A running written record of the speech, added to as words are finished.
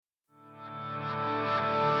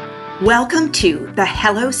Welcome to the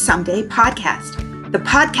Hello Someday podcast, the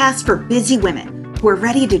podcast for busy women who are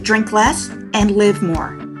ready to drink less and live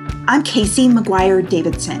more. I'm Casey McGuire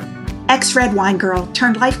Davidson, ex-red wine girl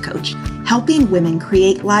turned life coach, helping women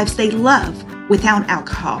create lives they love without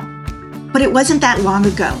alcohol. But it wasn't that long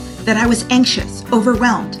ago that I was anxious,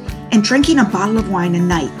 overwhelmed, and drinking a bottle of wine a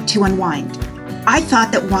night to unwind. I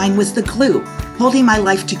thought that wine was the glue holding my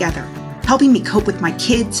life together, helping me cope with my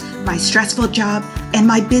kids, my stressful job, and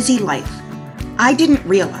my busy life. I didn't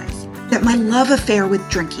realize that my love affair with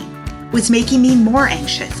drinking was making me more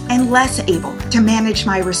anxious and less able to manage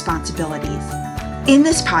my responsibilities. In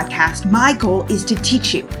this podcast, my goal is to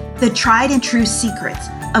teach you the tried and true secrets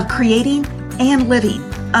of creating and living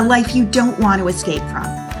a life you don't want to escape from.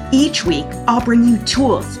 Each week, I'll bring you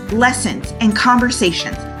tools, lessons, and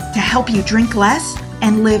conversations to help you drink less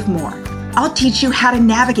and live more. I'll teach you how to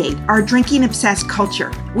navigate our drinking-obsessed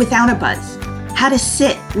culture without a buzz, how to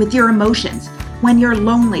sit with your emotions when you're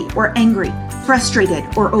lonely or angry, frustrated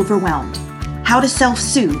or overwhelmed, how to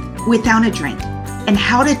self-soothe without a drink, and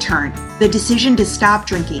how to turn the decision to stop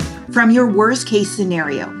drinking from your worst-case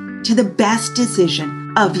scenario to the best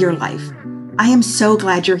decision of your life. I am so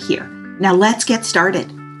glad you're here. Now let's get started.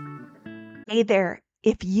 Hey there.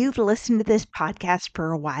 If you've listened to this podcast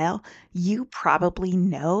for a while, you probably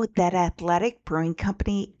know that Athletic Brewing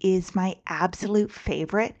Company is my absolute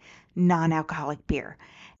favorite non-alcoholic beer.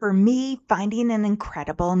 For me, finding an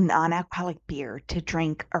incredible non-alcoholic beer to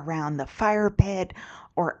drink around the fire pit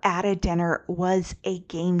or at a dinner was a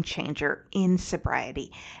game changer in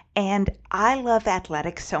sobriety. And I love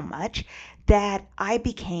Athletic so much that I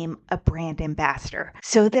became a brand ambassador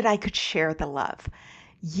so that I could share the love.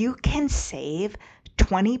 You can save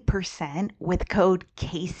 20% with code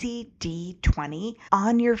KCD20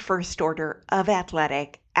 on your first order of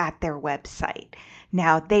Athletic at their website.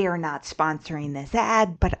 Now, they are not sponsoring this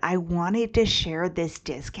ad, but I wanted to share this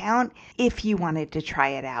discount if you wanted to try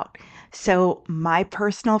it out. So my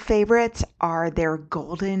personal favorites are their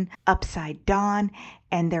Golden Upside Dawn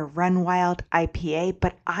and their Run Wild IPA,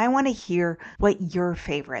 but I want to hear what your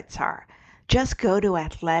favorites are. Just go to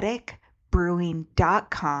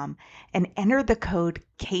athleticbrewing.com and enter the code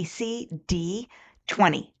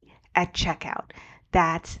KCD20 at checkout.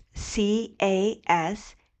 That's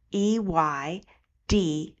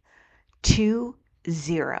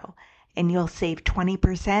CASEYD20, and you'll save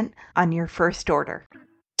 20% on your first order.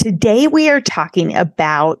 Today we are talking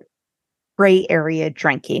about gray area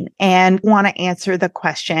drinking and want to answer the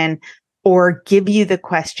question or give you the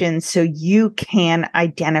question so you can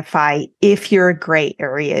identify if you're a gray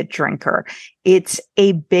area drinker. It's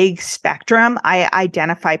a big spectrum. I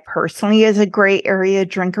identify personally as a gray area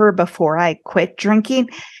drinker before I quit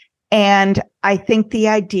drinking. And I think the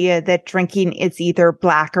idea that drinking is either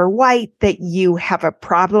black or white, that you have a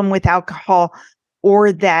problem with alcohol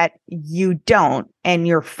or that you don't and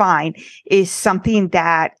you're fine, is something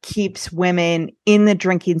that keeps women in the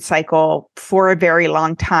drinking cycle for a very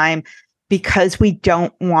long time, because we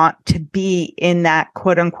don't want to be in that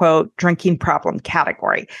quote unquote drinking problem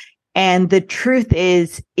category. And the truth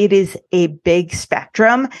is, it is a big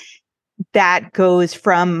spectrum that goes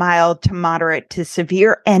from mild to moderate to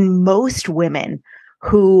severe. And most women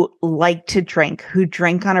who like to drink, who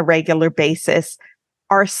drink on a regular basis,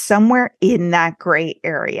 are somewhere in that gray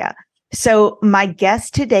area. So my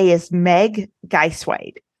guest today is Meg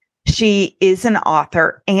Geiswade. She is an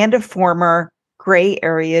author and a former gray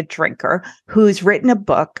area drinker who's written a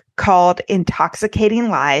book called Intoxicating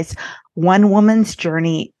Lies: One Woman's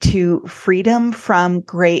Journey to Freedom from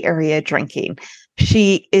Gray Area Drinking.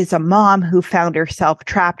 She is a mom who found herself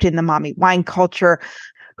trapped in the mommy wine culture,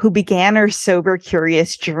 who began her sober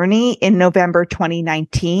curious journey in November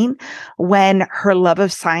 2019, when her love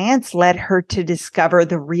of science led her to discover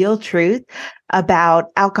the real truth about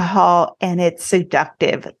alcohol and its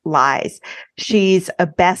seductive lies. She's a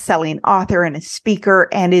best-selling author and a speaker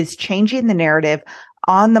and is changing the narrative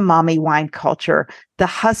on the mommy wine culture, the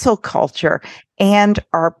hustle culture, and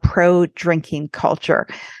our pro-drinking culture.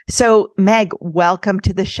 So, Meg, welcome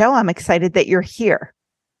to the show. I'm excited that you're here.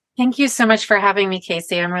 Thank you so much for having me,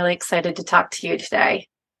 Casey. I'm really excited to talk to you today.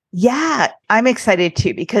 Yeah, I'm excited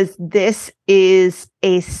too, because this is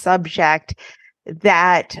a subject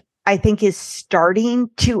that I think is starting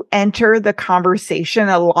to enter the conversation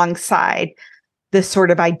alongside the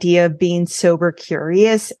sort of idea of being sober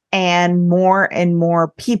curious, and more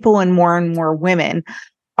people and more women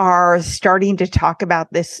are starting to talk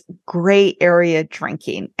about this gray area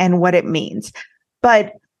drinking and what it means.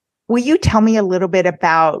 But will you tell me a little bit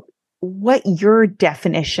about what your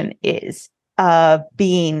definition is of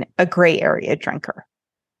being a gray area drinker?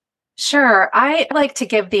 Sure. I like to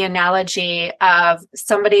give the analogy of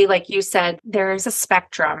somebody, like you said, there's a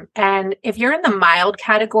spectrum. And if you're in the mild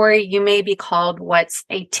category, you may be called what's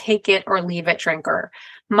a take it or leave it drinker.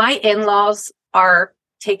 My in-laws are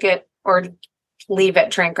take it or leave it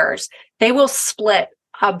drinkers. They will split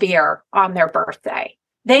a beer on their birthday.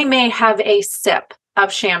 They may have a sip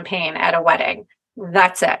of champagne at a wedding.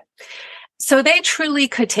 That's it. So they truly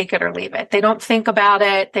could take it or leave it. They don't think about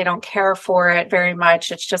it. They don't care for it very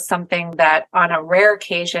much. It's just something that on a rare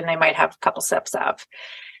occasion, they might have a couple sips of.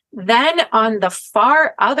 Then on the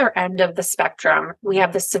far other end of the spectrum, we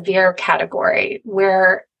have the severe category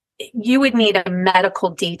where you would need a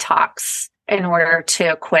medical detox in order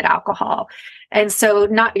to quit alcohol. And so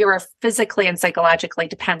you're physically and psychologically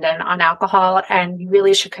dependent on alcohol, and you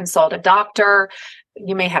really should consult a doctor.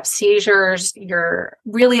 You may have seizures. You're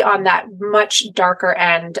really on that much darker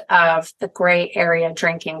end of the gray area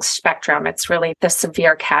drinking spectrum. It's really the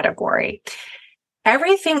severe category.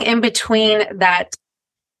 Everything in between that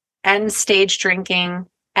end stage drinking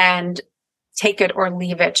and take it or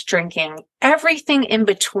leave it drinking, everything in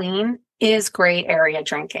between is gray area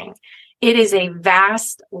drinking. It is a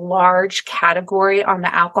vast, large category on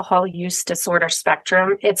the alcohol use disorder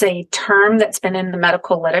spectrum. It's a term that's been in the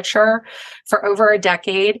medical literature for over a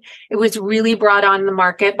decade. It was really brought on the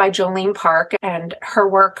market by Jolene Park and her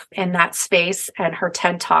work in that space and her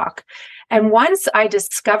TED Talk. And once I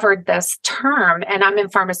discovered this term, and I'm in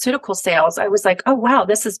pharmaceutical sales, I was like, oh, wow,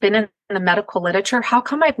 this has been in the medical literature. How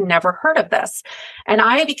come I've never heard of this? And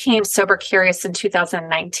I became sober curious in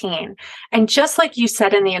 2019. And just like you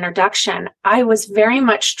said in the introduction, I was very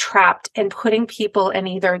much trapped in putting people in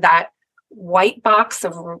either that white box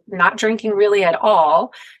of not drinking really at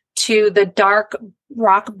all to the dark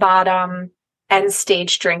rock bottom end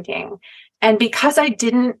stage drinking. And because I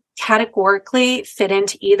didn't categorically fit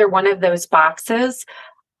into either one of those boxes,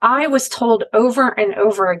 I was told over and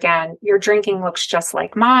over again, your drinking looks just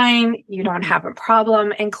like mine. You don't have a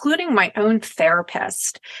problem, including my own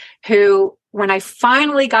therapist, who, when I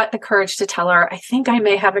finally got the courage to tell her, I think I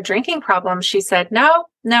may have a drinking problem, she said, no,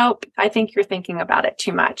 I think you're thinking about it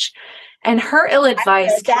too much. And her ill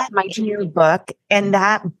advice kept my in your book, and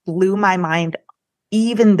that blew my mind,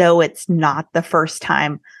 even though it's not the first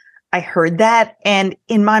time I heard that. And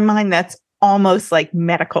in my mind, that's almost like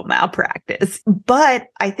medical malpractice. But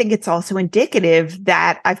I think it's also indicative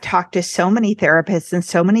that I've talked to so many therapists and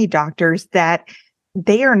so many doctors that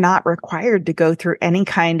they are not required to go through any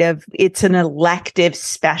kind of, it's an elective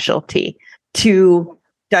specialty to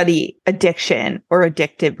study addiction or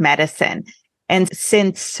addictive medicine. And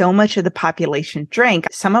since so much of the population drink,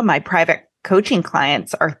 some of my private coaching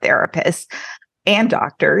clients are therapists and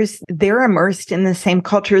doctors. They're immersed in the same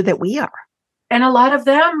culture that we are. And a lot of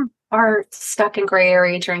them are stuck in gray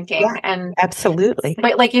area drinking. Yeah, and absolutely.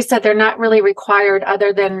 But like you said, they're not really required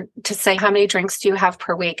other than to say, how many drinks do you have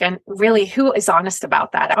per week? And really, who is honest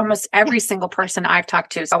about that? Almost every single person I've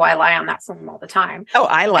talked to. So I lie on that form all the time. Oh,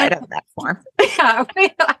 I lied on that form. Yeah,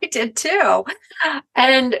 I did too.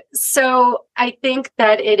 And so I think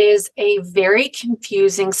that it is a very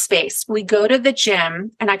confusing space. We go to the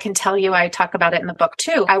gym, and I can tell you, I talk about it in the book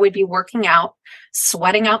too. I would be working out,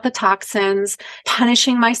 sweating out the toxins,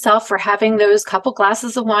 punishing myself for having those couple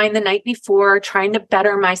glasses of wine the night before, trying to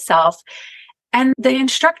better myself. And the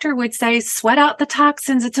instructor would say, sweat out the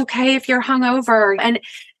toxins. It's okay if you're hungover.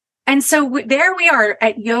 And so there we are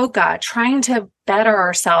at yoga, trying to better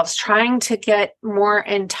ourselves, trying to get more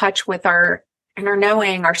in touch with our inner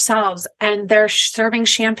knowing ourselves. And they're serving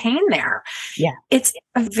champagne there. Yeah. It's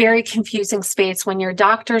a very confusing space when your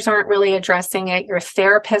doctors aren't really addressing it. Your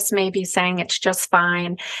therapist may be saying it's just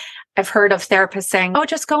fine. I've heard of therapists saying, oh,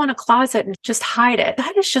 just go in a closet and just hide it.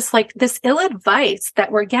 That is just like this ill advice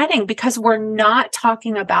that we're getting because we're not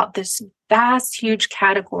talking about this vast, huge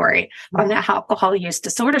category on the alcohol use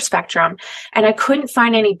disorder spectrum. And I couldn't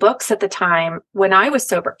find any books at the time when I was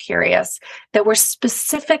sober curious that were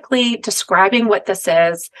specifically describing what this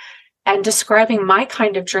is and describing my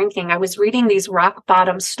kind of drinking. I was reading these rock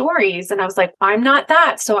bottom stories and I was like, I'm not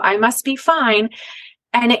that, so I must be fine.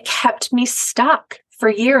 And it kept me stuck. For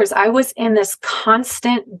years, I was in this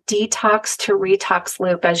constant detox to retox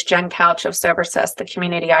loop, as Jen Couch of SoberSys, the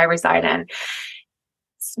community I reside in.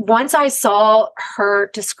 Once I saw her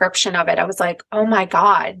description of it, I was like, oh my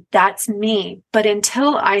God, that's me. But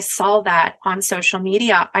until I saw that on social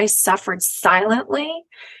media, I suffered silently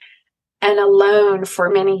and alone for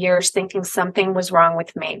many years, thinking something was wrong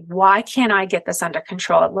with me. Why can't I get this under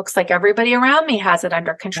control? It looks like everybody around me has it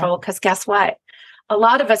under control because guess what? a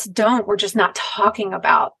lot of us don't. We're just not talking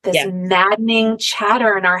about this maddening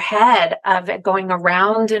chatter in our head of it going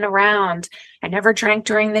around and around. I never drank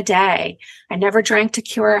during the day. I never drank to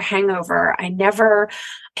cure a hangover. I never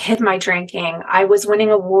hid my drinking. I was winning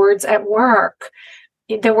awards at work.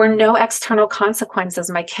 There were no external consequences.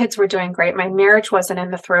 My kids were doing great. My marriage wasn't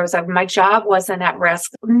in the throes of, my job wasn't at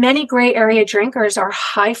risk. Many gray area drinkers are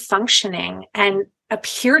high functioning and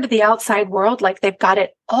appear to the outside world like they've got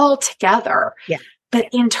it all together. Yeah. But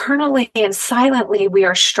internally and silently, we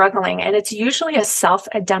are struggling. And it's usually a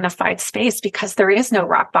self-identified space because there is no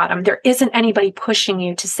rock bottom. There isn't anybody pushing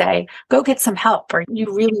you to say, go get some help, or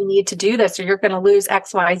you really need to do this, or you're going to lose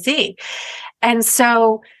X, Y, Z. And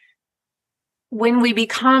so when we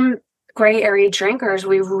become gray area drinkers,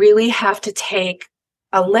 we really have to take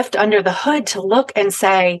a lift under the hood to look and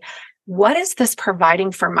say, what is this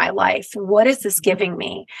providing for my life? What is this giving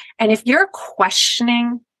me? And if you're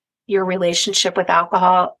questioning your relationship with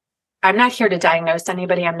alcohol, I'm not here to diagnose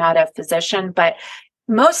anybody. I'm not a physician, but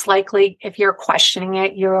most likely if you're questioning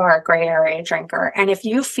it, you are a gray area drinker. And if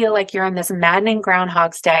you feel like you're in this maddening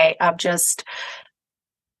Groundhog's Day of just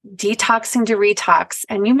detoxing to retox,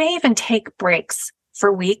 and you may even take breaks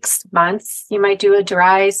for weeks, months, you might do a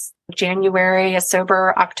dry January, a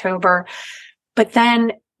sober October, but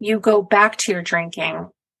then you go back to your drinking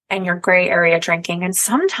and your gray area drinking. And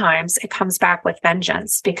sometimes it comes back with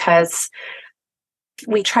vengeance because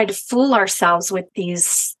we try to fool ourselves with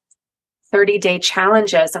these 30-day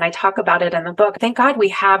challenges. And I talk about it in the book. Thank God we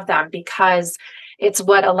have them because it's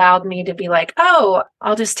what allowed me to be like, oh,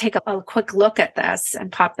 I'll just take a quick look at this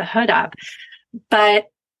and pop the hood up. But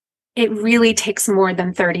it really takes more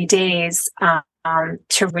than 30 days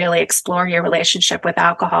to really explore your relationship with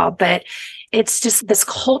alcohol. But it's just this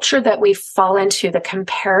culture that we fall into, the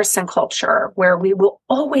comparison culture, where we will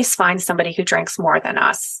always find somebody who drinks more than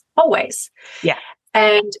us, always. Yeah.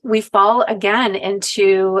 And we fall again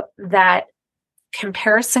into that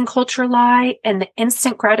comparison culture lie and the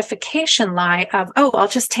instant gratification lie of, oh, I'll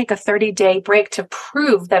just take a 30-day break to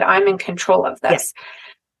prove that I'm in control of this. Yeah.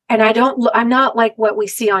 And I'm not like what we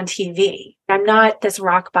see on TV. I'm not this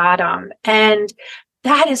rock bottom. And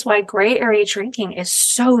that is why gray area drinking is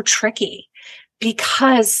so tricky,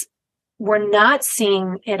 because we're not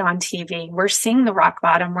seeing it on TV. We're seeing the rock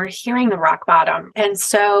bottom. We're hearing the rock bottom. And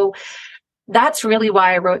so that's really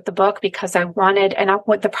why I wrote the book, because I wanted, and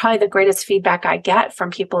probably the greatest feedback I get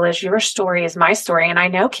from people is, your story is my story. And I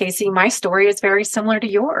know, Casey, my story is very similar to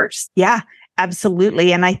yours. Yeah,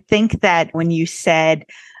 absolutely. And I think that when you said,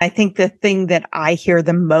 I think the thing that I hear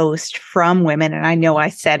the most from women, and I know I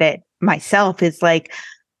said it myself, is like,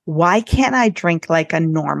 why can't I drink like a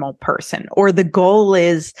normal person? Or the goal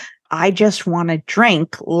is, I just want to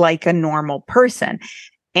drink like a normal person.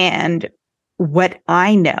 And what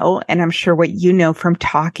I know, and I'm sure what you know from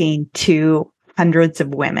talking to hundreds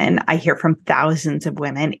of women, I hear from thousands of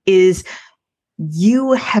women, is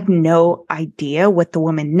you have no idea what the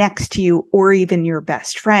woman next to you, or even your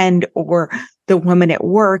best friend, or the woman at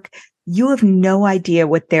work, you have no idea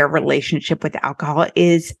what their relationship with alcohol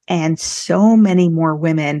is. And so many more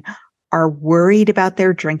women are worried about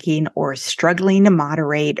their drinking, or struggling to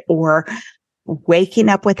moderate, or waking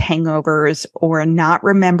up with hangovers, or not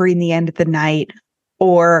remembering the end of the night,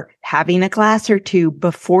 or having a glass or two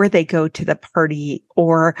before they go to the party,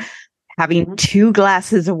 or having 2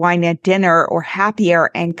 glasses of wine at dinner or happy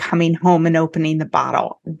hour and coming home and opening the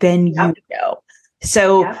bottle. Then you know.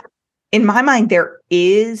 So in my mind, there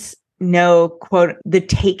is no quote, the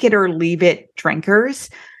take it or leave it drinkers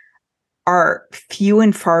are few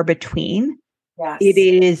and far between. Yes. It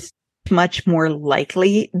is much more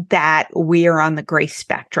likely that we are on the gray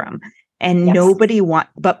spectrum, and nobody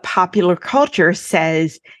but popular culture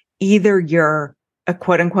says either you're a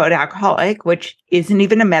quote unquote alcoholic, which isn't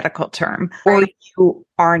even a medical term, or you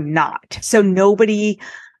are not. So nobody,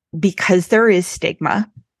 because there is stigma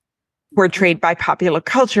portrayed by popular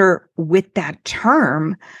culture with that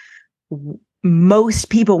term, most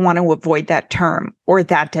people want to avoid that term or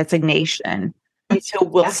that designation. And so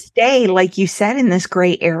we'll stay, like you said, in this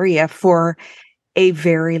gray area for a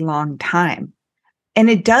very long time. And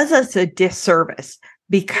it does us a disservice,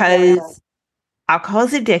 because alcohol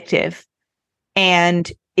is addictive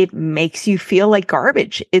and it makes you feel like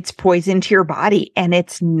garbage. It's poison to your body, and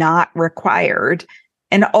it's not required.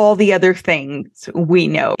 And all the other things we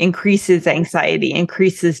know, increases anxiety,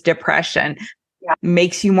 increases depression,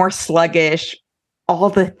 makes you more sluggish, all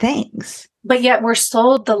the things. But yet we're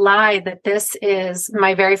sold the lie that this is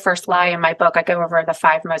my very first lie in my book. I go over the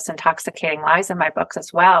 5 most intoxicating lies in my books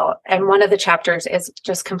as well. And one of the chapters is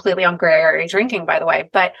just completely on gray area drinking, by the way.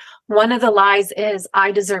 But one of the lies is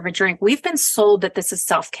I deserve a drink. We've been sold that this is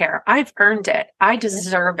self-care. I've earned it. I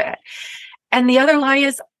deserve it. And the other lie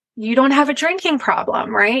is you don't have a drinking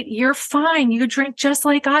problem, right? You're fine. You drink just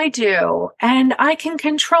like I do. And I can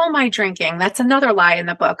control my drinking. That's another lie in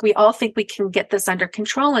the book. We all think we can get this under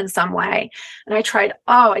control in some way. And I tried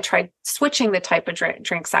switching the type of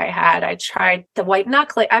drinks I had. I tried the white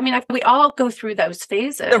knuckle. I mean, we all go through those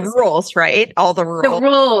phases. The rules, right? All the rules. The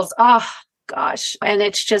rules. Oh, gosh. And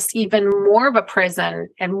it's just even more of a prison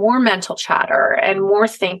and more mental chatter and more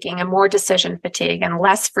thinking and more decision fatigue and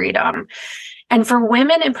less freedom. And for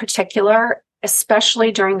women in particular,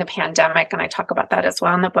 especially during the pandemic, and I talk about that as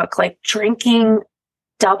well in the book, like drinking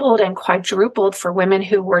doubled and quadrupled for women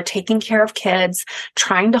who were taking care of kids,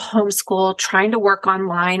 trying to homeschool, trying to work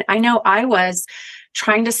online. I know I was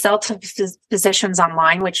trying to sell to physicians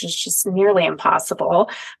online, which is just nearly impossible.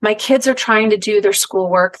 My kids are trying to do their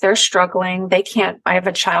schoolwork. They're struggling. They can't. I have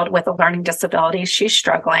a child with a learning disability. She's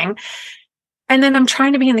struggling. And then I'm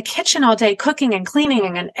trying to be in the kitchen all day, cooking and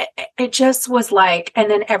cleaning. And it just was like, and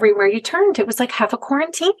then everywhere you turned, it was like have a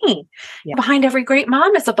quarantini. Yeah. Behind every great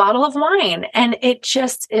mom is a bottle of wine. And it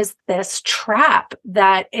just is this trap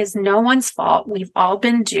that is no one's fault. We've all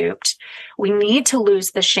been duped. We need to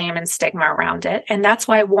lose the shame and stigma around it. And that's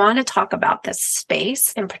why I want to talk about this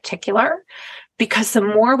space in particular, because the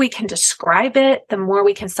more we can describe it, the more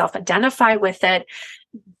we can self-identify with it,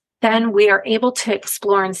 then we are able to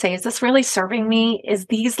explore and say, is this really serving me? Is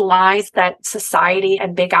these lies that society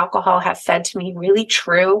and big alcohol have fed to me really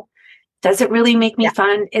true? Does it really make me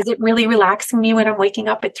fun? Is it really relaxing me when I'm waking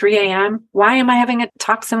up at 3 a.m.? Why am I having a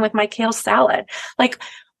toxin with my kale salad? Like,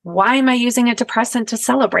 why am I using a depressant to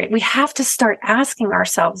celebrate? We have to start asking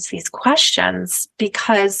ourselves these questions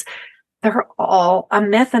because they're all a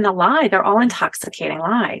myth and a lie. They're all intoxicating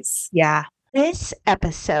lies. Yeah. This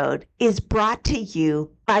episode is brought to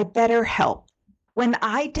you by BetterHelp. When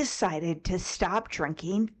I decided to stop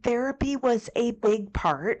drinking, therapy was a big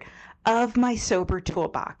part of my sober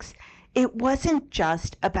toolbox. It wasn't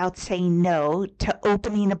just about saying no to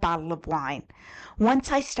opening a bottle of wine.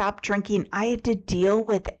 Once I stopped drinking, I had to deal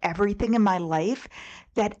with everything in my life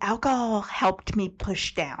that alcohol helped me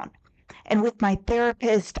push down. And with my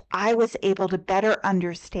therapist, I was able to better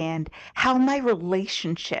understand how my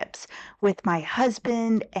relationships with my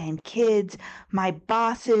husband and kids, my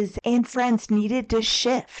bosses and friends needed to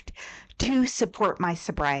shift to support my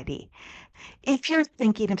sobriety. If you're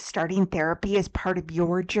thinking of starting therapy as part of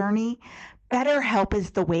your journey, BetterHelp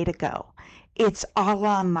is the way to go. It's all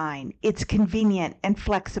online. It's convenient and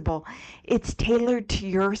flexible. It's tailored to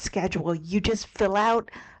your schedule. You just fill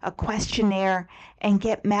out a questionnaire and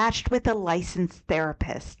get matched with a licensed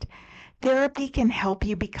therapist. Therapy can help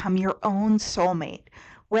you become your own soulmate,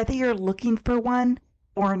 whether you're looking for one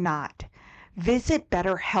or not. Visit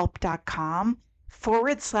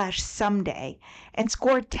betterhelp.com/someday and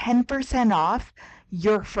score 10% off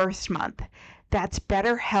your first month. That's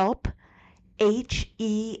BetterHelp,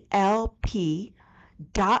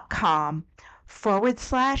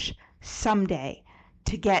 HELP.com/someday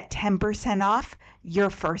to get 10% off your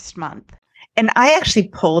first month. And I actually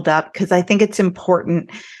pulled up, because I think it's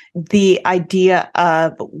important, the idea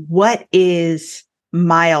of what is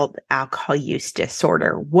mild alcohol use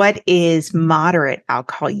disorder? What is moderate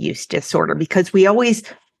alcohol use disorder? Because we always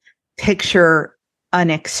picture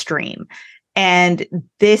an extreme. And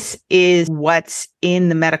this is what's in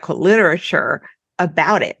the medical literature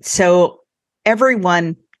about it. So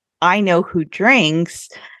everyone I know who drinks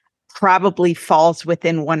probably falls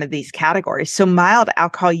within one of these categories. So mild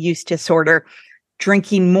alcohol use disorder,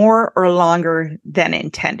 drinking more or longer than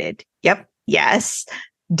intended. Yep. Yes.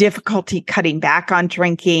 Difficulty cutting back on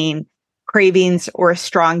drinking, cravings or a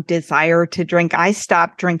strong desire to drink. I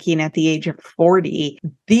stopped drinking at the age of 40.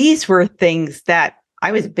 These were things that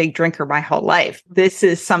I was a big drinker my whole life. This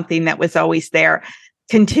is something that was always there.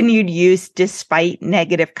 Continued use despite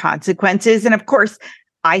negative consequences. And of course,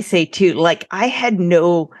 I say too, like I had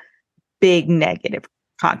no big negative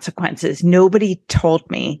consequences. Nobody told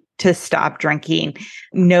me to stop drinking,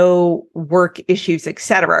 no work issues,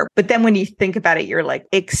 etc. But then when you think about it, you're like,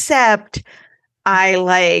 except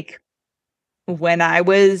when I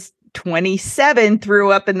was 27,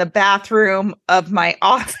 threw up in the bathroom of my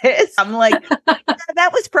office. I'm like,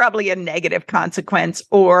 that was probably a negative consequence.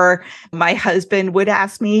 Or my husband would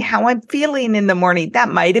ask me how I'm feeling in the morning. That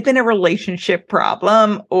might have been a relationship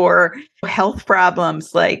problem or health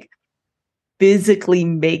problems. Like physically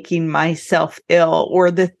making myself ill,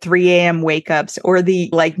 or the 3 a.m. wake ups, or the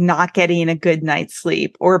like not getting a good night's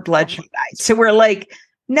sleep, or bloodshot eyes. So we're like,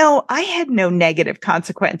 no, I had no negative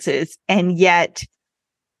consequences. And yet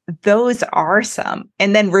those are some.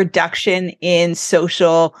 And then reduction in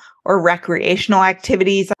social or recreational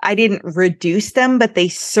activities. I didn't reduce them, but they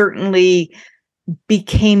certainly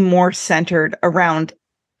became more centered around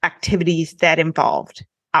activities that involved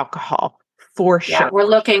alcohol. For sure. We're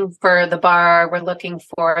looking for the bar. We're looking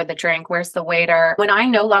for the drink. Where's the waiter? When I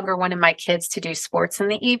no longer wanted my kids to do sports in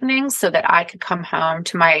the evenings so that I could come home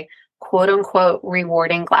to my quote unquote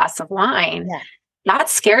rewarding glass of wine, that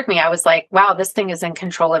scared me. I was like, wow, this thing is in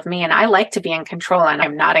control of me. And I like to be in control, and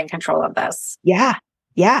I'm not in control of this.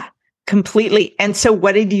 Yeah, completely. And so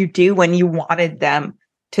what did you do when you wanted them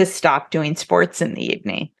to stop doing sports in the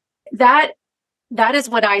evening? That is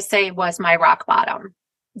what I say was my rock bottom.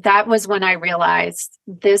 That was when I realized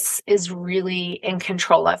this is really in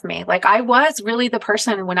control of me. Like, I was really the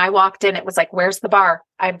person when I walked in, it was like, where's the bar?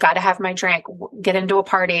 I've got to have my drink, get into a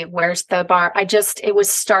party. Where's the bar? It was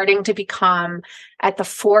starting to become at the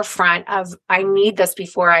forefront of, I need this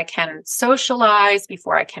before I can socialize,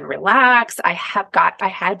 before I can relax. I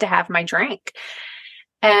had to have my drink.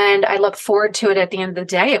 And I look forward to it at the end of the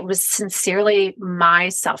day. It was sincerely my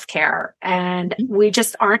self-care. And we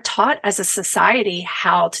just aren't taught as a society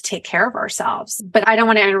how to take care of ourselves. But I don't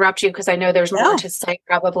want to interrupt you because I know there's more to say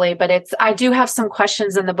probably, but I do have some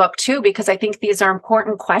questions in the book too, because I think these are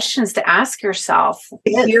important questions to ask yourself.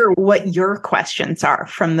 Hear what your questions are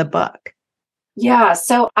from the book. Yeah.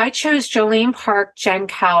 So I chose Jolene Park, Jen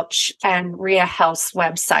Couch, and Rhea Health's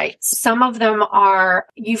websites. Some of them are,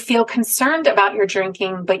 you feel concerned about your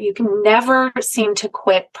drinking, but you can never seem to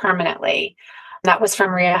quit permanently. That was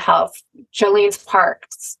from Rhea Health. Jolene's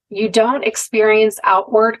Parks, you don't experience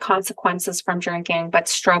outward consequences from drinking, but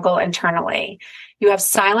struggle internally. You have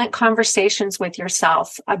silent conversations with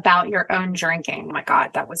yourself about your own drinking. Oh my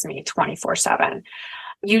God, that was me 24/7.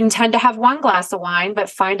 You intend to have one glass of wine, but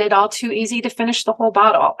find it all too easy to finish the whole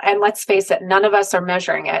bottle. And let's face it, none of us are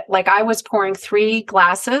measuring it. Like, I was pouring 3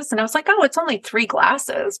 glasses and I was like, oh, it's only 3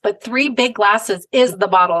 glasses, but 3 big glasses is the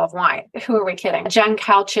bottle of wine. Who are we kidding? Jen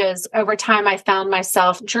Couch's, over time, I found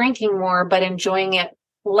myself drinking more, but enjoying it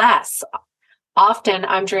less. Often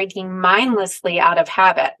I'm drinking mindlessly out of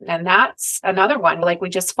habit. And that's another one. Like, we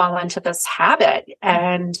just fall into this habit.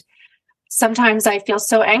 And sometimes I feel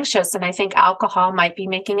so anxious and I think alcohol might be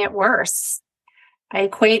making it worse. I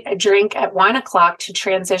equate a drink at 1 o'clock to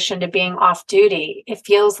transition to being off duty. It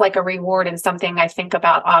feels like a reward and something I think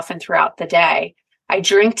about often throughout the day. I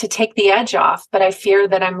drink to take the edge off, but I fear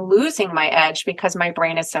that I'm losing my edge because my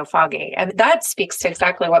brain is so foggy. And that speaks to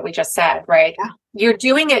exactly what we just said, right? Yeah. You're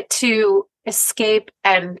doing it to escape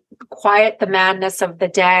and quiet the madness of the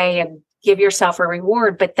day and give yourself a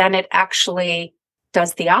reward, but then it actually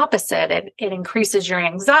does the opposite. It increases your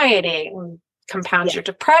anxiety, compounds your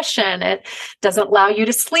depression. It doesn't allow you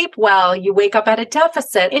to sleep well. You wake up at a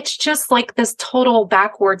deficit. It's just like this total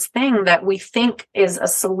backwards thing that we think is a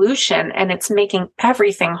solution, and it's making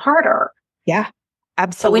everything harder. Yeah,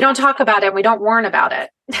 absolutely. But we don't talk about it. We don't warn about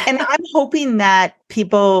it. And I'm hoping that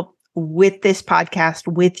people with this podcast,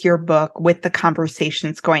 with your book, with the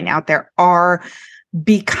conversations going out there, are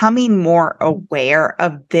becoming more aware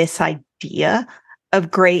of this idea of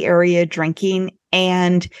gray area drinking.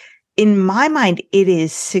 And in my mind, it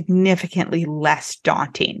is significantly less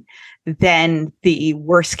daunting than the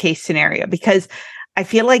worst case scenario, because I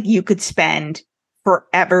feel like you could spend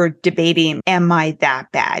forever debating, am I that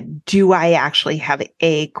bad? Do I actually have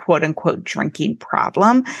a quote unquote drinking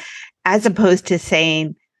problem? As opposed to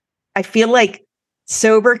saying, I feel like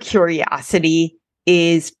sober curiosity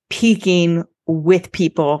is peaking with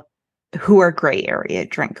people who are gray area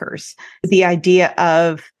drinkers. The idea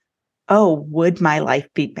of, oh, would my life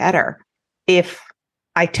be better if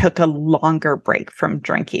I took a longer break from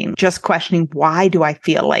drinking? Just questioning, why do I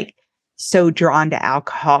feel like so drawn to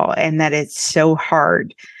alcohol and that it's so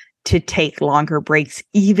hard to take longer breaks,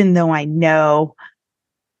 even though I know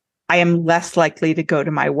I am less likely to go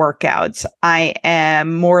to my workouts. I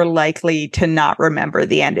am more likely to not remember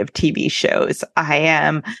the end of TV shows.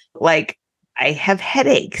 I have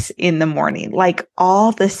headaches in the morning, like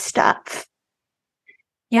all the stuff.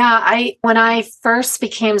 Yeah, when I first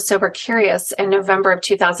became sober curious in November of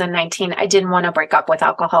 2019, I didn't want to break up with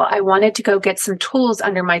alcohol. I wanted to go get some tools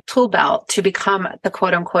under my tool belt to become the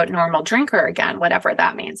quote unquote normal drinker again, whatever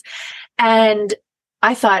that means. And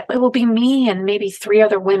I thought it will be me and maybe 3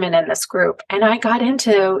 other women in this group. And I got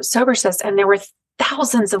into SoberSys and there were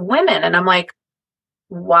thousands of women. And I'm like,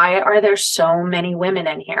 why are there so many women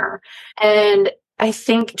in here? And I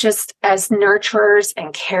think just as nurturers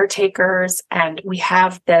and caretakers, and we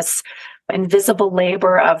have this invisible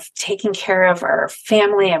labor of taking care of our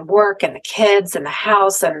family and work and the kids and the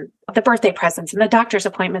house and the birthday presents and the doctor's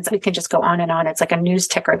appointments. We can just go on and on. It's like a news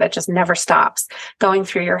ticker that just never stops going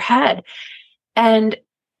through your head. And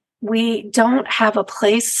we don't have a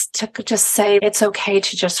place to just say it's okay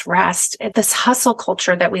to just rest. This hustle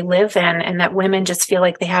culture that we live in, and that women just feel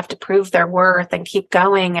like they have to prove their worth and keep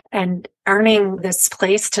going and earning this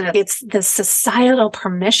place it's the societal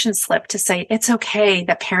permission slip to say it's okay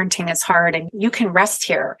that parenting is hard and you can rest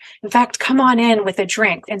here. In fact, come on in with a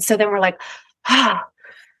drink. And so then we're like,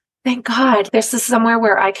 thank God this is somewhere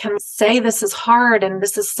where I can say this is hard, and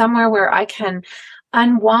this is somewhere where I can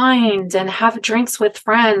unwind and have drinks with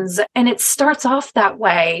friends. And it starts off that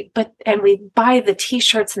way, and we buy the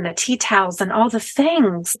t-shirts and the tea towels and all the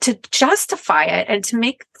things to justify it and to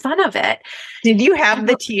make fun of it. Did you have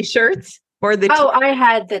the t-shirts or I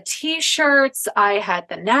had the t-shirts, I had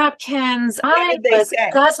the napkins. I was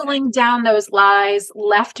guzzling down those lies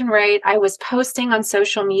left and right. I was posting on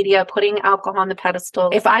social media, putting alcohol on the pedestal.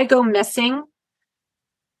 If I go missing,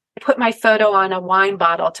 put my photo on a wine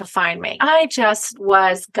bottle to find me. I just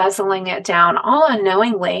was guzzling it down all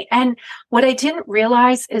unknowingly. And what I didn't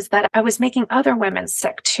realize is that I was making other women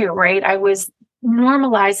sick too, right? I was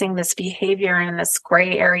normalizing this behavior and this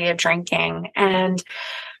gray area drinking. And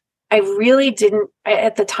I really didn't,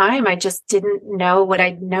 at the time, I just didn't know what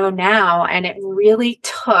I know now. And it really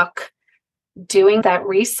took doing that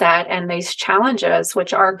reset and these challenges,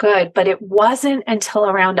 which are good, but it wasn't until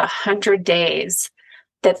around 100 days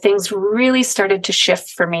that things really started to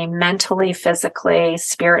shift for me mentally, physically,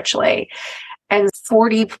 spiritually. And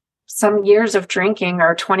 40 some years of drinking,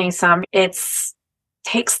 or 20 some,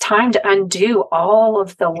 takes time to undo all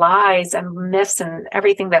of the lies and myths and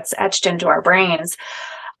everything that's etched into our brains.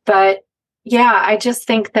 But yeah, I just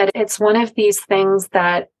think that it's one of these things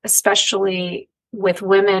that, especially with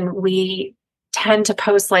women, we tend to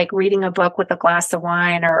post like reading a book with a glass of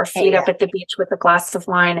wine, or feet up at the beach with a glass of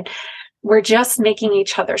wine. We're just making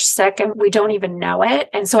each other sick, and we don't even know it.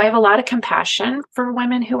 And so I have a lot of compassion for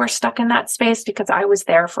women who are stuck in that space, because I was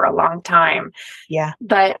there for a long time. Yeah.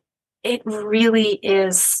 But it really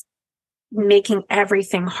is making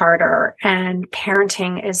everything harder. And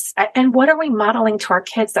parenting is, and what are we modeling to our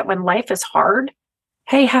kids? That when life is hard,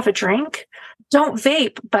 hey, have a drink. Don't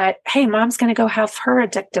vape, but hey, mom's going to go have her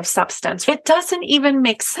addictive substance. It doesn't even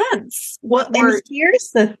make sense. Well, and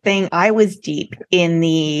here's the thing. I was deep in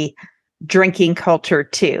the drinking culture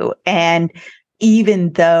too. And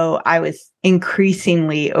even though I was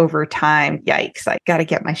increasingly over time, yikes, I got to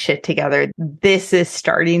get my shit together. This is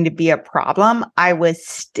starting to be a problem. I was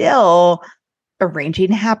still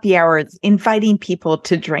arranging happy hours, inviting people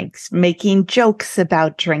to drinks, making jokes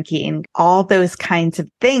about drinking, all those kinds of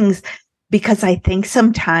things, because I think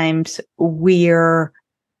sometimes we're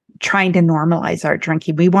trying to normalize our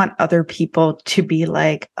drinking. We want other people to be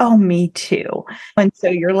like, oh, me too. And so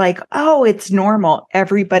you're like, oh, it's normal.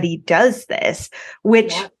 Everybody does this,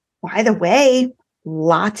 which, by the way,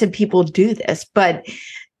 lots of people do this, but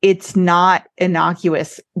it's not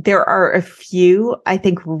innocuous. There are a few, I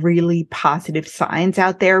think, really positive signs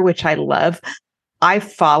out there, which I love. I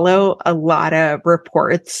follow a lot of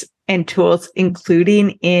reports and tools,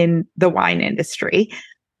 including in the wine industry,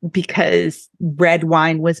 because red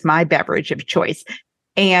wine was my beverage of choice.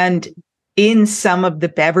 And in some of the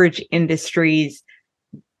beverage industries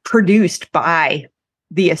produced by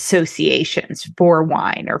the associations for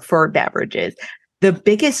wine or for beverages, the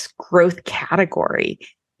biggest growth category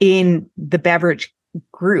in the beverage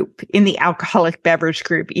group, in the alcoholic beverage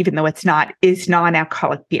group, even though it's not, is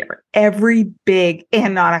non-alcoholic beer. Every big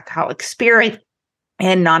and non-alcoholic spirit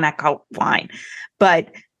and non-alcoholic wine,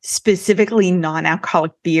 but specifically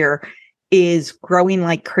non-alcoholic beer is growing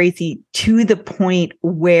like crazy, to the point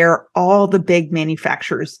where all the big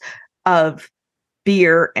manufacturers of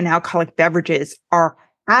beer and alcoholic beverages are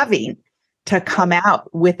having to come out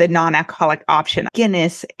with a non-alcoholic option.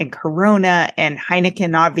 Guinness and Corona and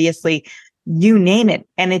Heineken, obviously, you name it.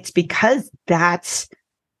 And it's because that's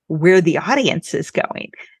where the audience is going.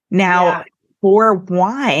 Now, for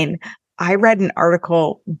wine, I read an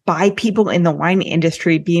article by people in the wine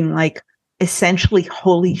industry being like, essentially,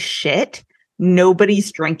 holy shit,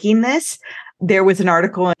 nobody's drinking this. There was an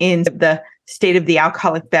article in the State of the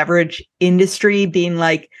Alcoholic Beverage Industry being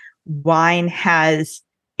like, wine has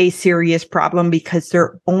a serious problem because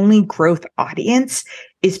their only growth audience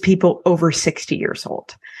is people over 60 years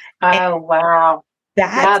old. Oh, wow.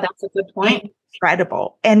 That's a good point.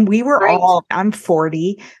 Incredible. And we were all, I'm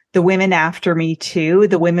 40, the women after me too,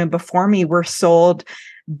 the women before me were sold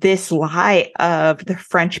this lie of the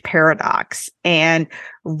French paradox, and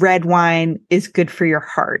red wine is good for your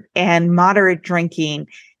heart, and moderate drinking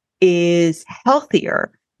is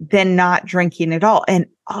healthier than not drinking at all. And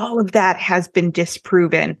all of that has been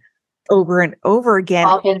disproven over and over again.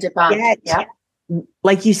 All been debunked. Yet,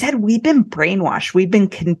 like you said, we've been brainwashed. We've been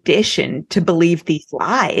conditioned to believe these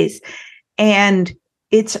lies. And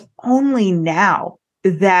it's only now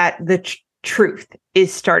that the truth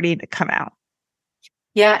is starting to come out.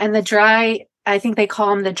 Yeah. And I think they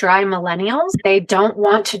call them the dry millennials. They don't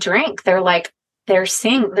want to drink. They're like, they're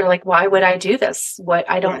like, why would I do this?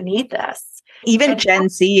 I don't need this. Even Gen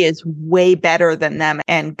Z is way better than them.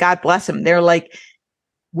 And God bless them. They're like,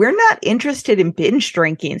 we're not interested in binge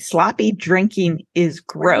drinking. Sloppy drinking is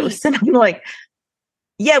gross. Right. And I'm like,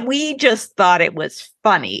 yeah, we just thought it was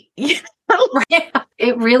funny. Right.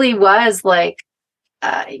 It really was like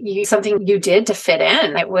something you did to fit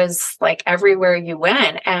in. It was like everywhere you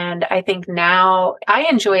went. And I think now I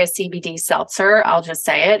enjoy a CBD seltzer. I'll just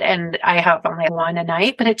say it. And I have only one a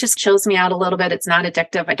night, but it just chills me out a little bit. It's not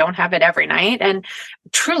addictive. I don't have it every night, and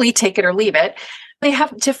truly take it or leave it. They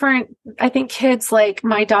have different, I think kids, like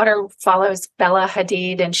my daughter follows Bella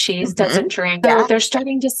Hadid, and she doesn't drink. So they're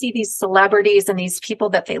starting to see these celebrities and these people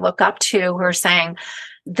that they look up to who are saying,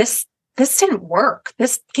 this didn't work.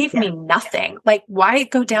 This gave me nothing. Like, why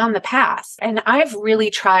go down the path? And I've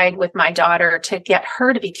really tried with my daughter to get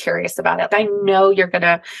her to be curious about it. I know you're going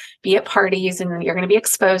to be at parties and you're going to be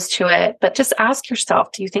exposed to it, but just ask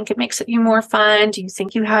yourself, do you think it makes you more fun? Do you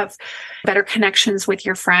think you have better connections with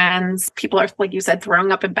your friends? People are, like you said,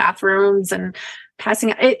 throwing up in bathrooms and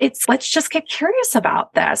passing. Let's just get curious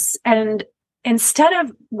about this. And instead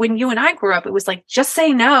of when you and I grew up, it was like, just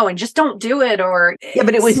say no and just don't do it. Or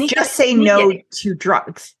but it was just say no to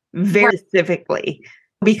drugs very specifically,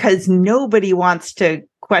 because nobody wants to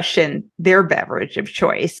question their beverage of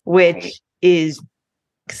choice, which is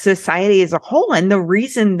society as a whole. And the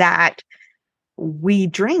reason that we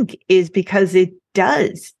drink is because it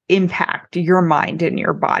does impact your mind and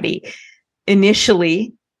your body,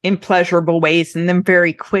 initially in pleasurable ways, and then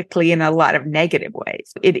very quickly in a lot of negative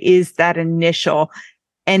ways. It is that initial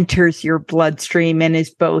enters your bloodstream and is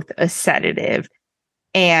both a sedative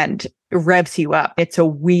and revs you up. It's a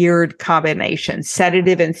weird combination,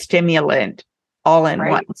 sedative and stimulant all in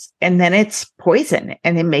once. And then it's poison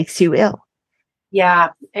and it makes you ill. Yeah,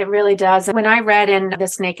 it really does. When I read in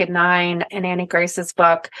This Naked Nine in Annie Grace's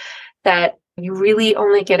book that you really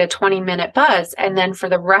only get a 20-minute buzz, and then for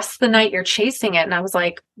the rest of the night, you're chasing it. And I was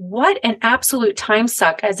like, what an absolute time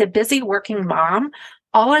suck. As a busy working mom,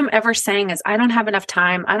 all I'm ever saying is, I don't have enough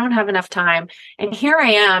time. I don't have enough time. And here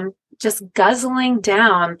I am just guzzling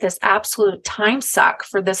down this absolute time suck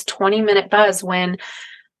for this 20-minute buzz, when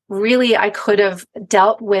really I could have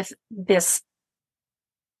dealt with this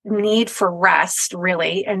need for rest,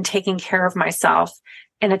 really, and taking care of myself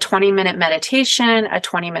in a 20-minute meditation, a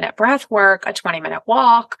 20-minute breath work, a 20-minute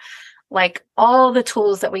walk, like all the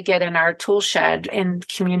tools that we get in our tool shed in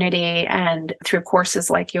community and through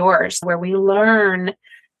courses like yours, where we learn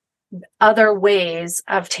other ways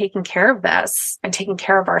of taking care of this and taking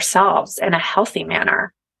care of ourselves in a healthy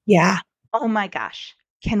manner. Yeah. Oh my gosh.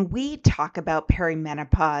 Can we talk about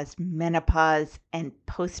perimenopause, menopause, and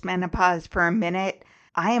postmenopause for a minute?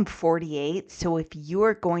 I am 48, so if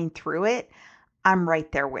you're going through it, I'm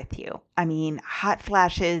right there with you. I mean, hot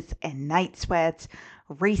flashes and night sweats,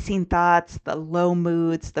 racing thoughts, the low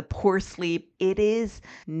moods, the poor sleep. It is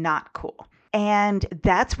not cool. And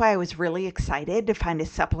that's why I was really excited to find a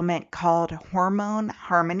supplement called Hormone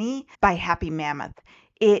Harmony by Happy Mammoth.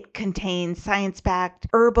 It contains science-backed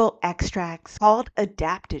herbal extracts called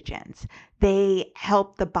adaptogens. They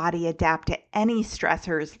help the body adapt to any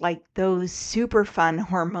stressors, like those super fun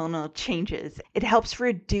hormonal changes. It helps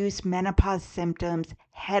reduce menopause symptoms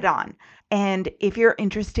head on. And if you're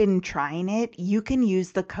interested in trying it, you can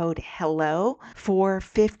use the code HELLO for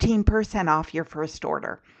 15% off your first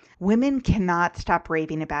order. Women cannot stop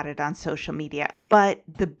raving about it on social media, but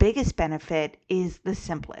the biggest benefit is the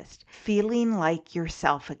simplest, feeling like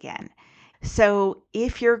yourself again. So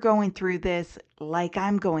if you're going through this, like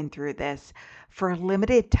I'm going through this, for a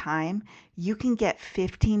limited time, you can get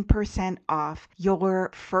 15% off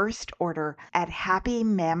your first order at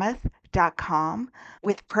happymammoth.com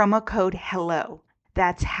with promo code HELLO.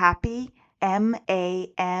 That's happy,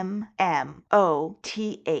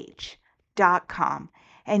 MAMMOTH.com.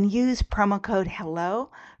 And use promo code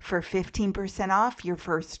HELLO for 15% off your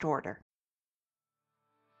first order.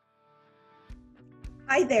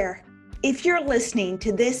 Hi there. If you're listening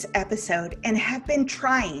to this episode and have been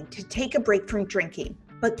trying to take a break from drinking,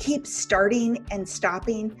 but keep starting and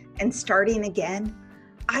stopping and starting again,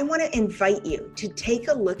 I want to invite you to take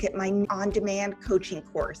a look at my on-demand coaching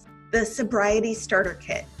course, the Sobriety Starter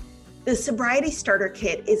Kit. The Sobriety Starter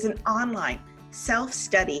Kit is an online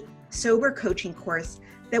self-study sober coaching course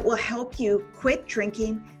that will help you quit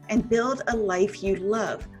drinking and build a life you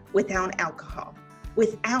love without alcohol,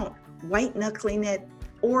 without white-knuckling it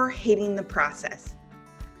or hating the process.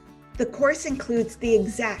 The course includes the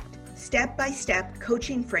exact step-by-step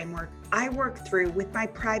coaching framework I work through with my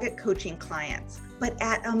private coaching clients, but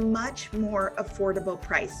at a much more affordable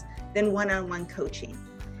price than one-on-one coaching.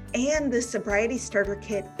 And the Sobriety Starter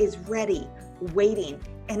Kit is ready, waiting,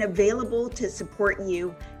 and available to support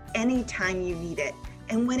you anytime you need it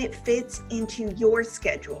and when it fits into your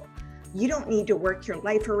schedule. You don't need to work your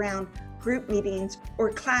life around group meetings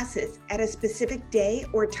or classes at a specific day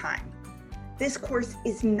or time. This course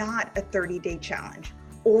is not a 30-day challenge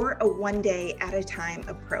or a one-day at a time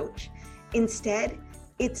approach. Instead,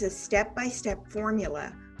 it's a step-by-step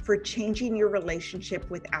formula for changing your relationship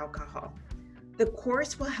with alcohol. The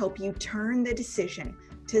course will help you turn the decision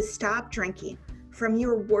to stop drinking from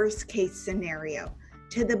your worst-case scenario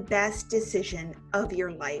to the best decision of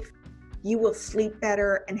your life. You will sleep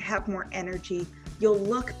better and have more energy. You'll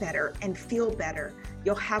look better and feel better.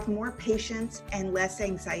 You'll have more patience and less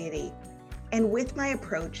anxiety. And with my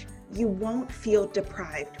approach, you won't feel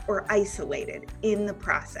deprived or isolated in the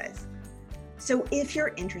process. So if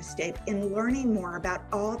you're interested in learning more about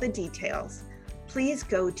all the details, please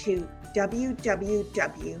go to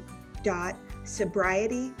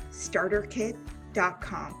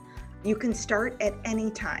www.sobrietystarterkit.com. You can start at any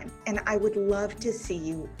time, and I would love to see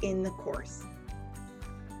you in the course.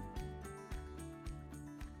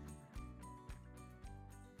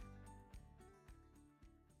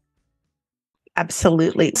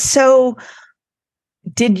 Absolutely. So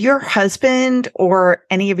did your husband or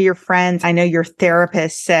any of your friends, I know your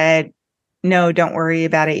therapist said, no, don't worry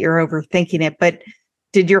about it, you're overthinking it, but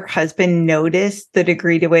did your husband notice the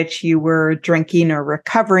degree to which you were drinking or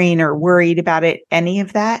recovering or worried about it, any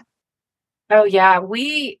of that? Oh yeah,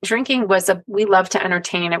 drinking we loved to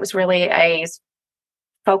entertain. It was really a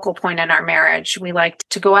focal point in our marriage. We liked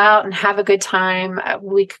to go out and have a good time.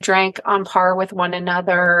 We drank on par with one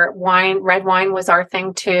another. Red wine was our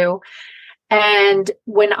thing too. And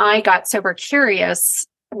when I got sober curious,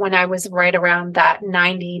 when I was right around that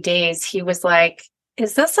 90 days, he was like,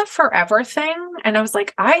 is this a forever thing? And I was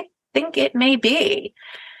like, I think it may be.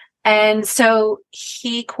 And so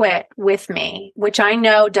he quit with me, which I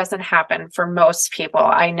know doesn't happen for most people.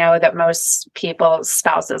 I know that most people's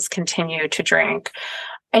spouses continue to drink.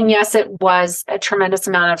 And yes, it was a tremendous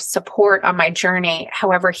amount of support on my journey.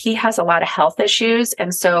 However, he has a lot of health issues.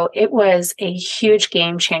 And so it was a huge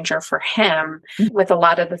game changer for him with a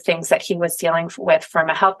lot of the things that he was dealing with from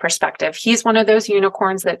a health perspective. He's one of those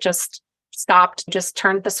unicorns that just stopped, just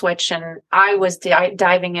turned the switch. And I was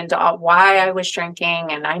diving into why I was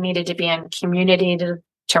drinking, and I needed to be in community to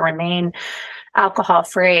remain alcohol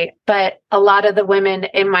free. But a lot of the women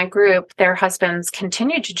in my group, their husbands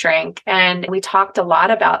continued to drink. And we talked a lot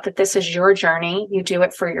about that this is your journey. You do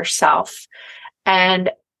it for yourself. And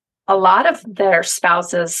a lot of their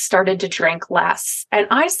spouses started to drink less. And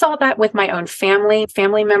I saw that with my own family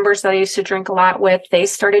members that I used to drink a lot with. They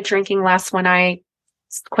started drinking less when I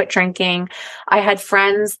quit drinking. I had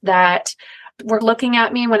friends that were looking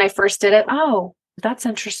at me when I first did it. Oh, that's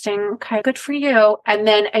interesting. Okay, good for you. And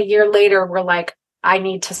then a year later, we're like, I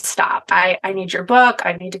need to stop. I need your book.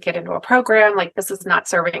 I need to get into a program. Like, this is not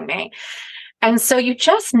serving me. And so you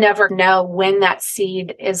just never know when that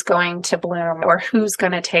seed is going to bloom or who's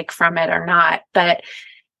going to take from it or not. But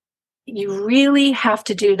you really have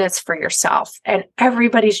to do this for yourself. And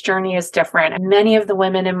everybody's journey is different. And many of the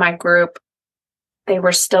women in my group, they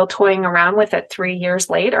were still toying around with it 3 years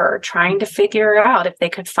later, trying to figure out if they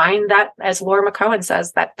could find that, as Laura McCohen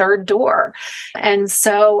says, that third door. And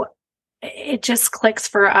so it just clicks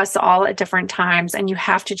for us all at different times. And you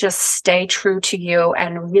have to just stay true to you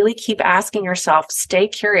and really keep asking yourself, stay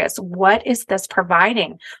curious. What is this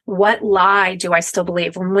providing? What lie do I still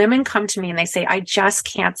believe? When women come to me and they say, I just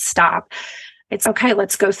can't stop, it's okay.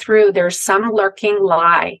 Let's go through. There's some lurking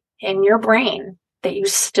lie in your brain that you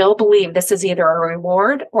still believe this is either a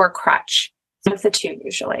reward or a crutch. One of the two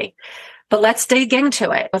usually. But let's dig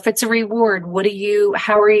into it. If it's a reward,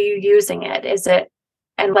 how are you using it?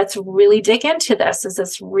 And let's really dig into this. Is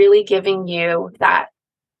this really giving you that?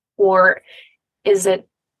 Or is it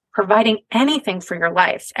providing anything for your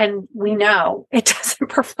life? And we know it doesn't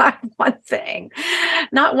provide one thing,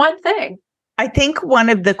 not one thing. I think one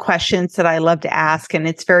of the questions that I love to ask, and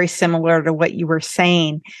it's very similar to what you were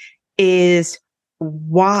saying, is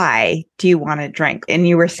why do you want to drink? And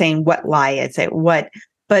you were saying, what lie is it? What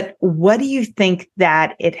but what do you think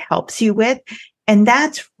that it helps you with? And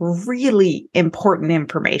that's really important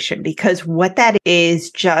information, because what that is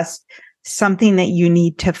just something that you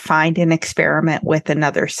need to find and experiment with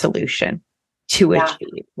another solution to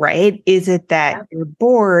achieve, right? Is it that you're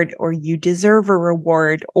bored, or you deserve a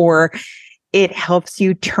reward, or it helps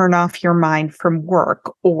you turn off your mind from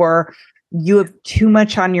work, or you have too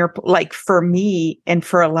much on your, like for me and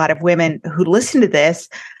for a lot of women who listen to this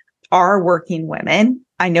are working women.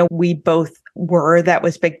 I know we both were. That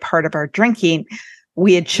was a big part of our drinking.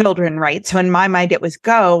 We had children, right? So in my mind, it was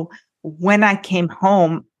go. When I came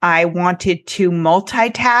home, I wanted to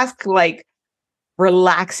multitask, like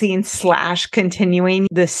relaxing / continuing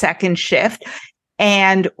the second shift.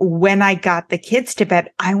 And when I got the kids to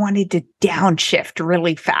bed, I wanted to downshift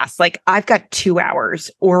really fast. Like I've got 2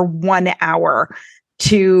 hours or 1 hour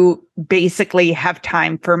to basically have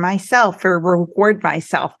time for myself or reward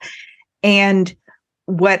myself. And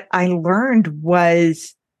what I learned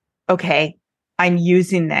was, okay, I'm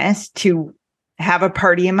using this to have a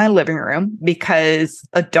party in my living room, because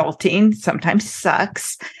adulting sometimes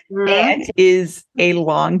sucks and is a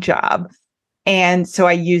long job. And so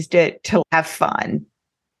I used it to have fun,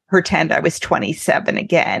 pretend I was 27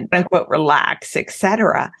 again, unquote, relax,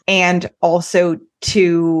 etc. And also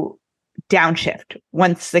to downshift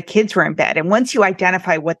once the kids were in bed. And once you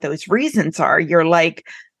identify what those reasons are, you're like,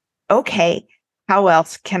 okay, how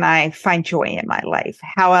else can I find joy in my life?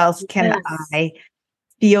 How else can I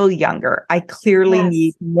feel younger? I clearly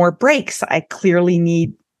need more breaks. I clearly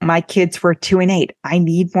need, my kids were 2 and 8. I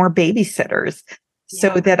need more babysitters so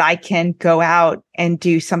that I can go out and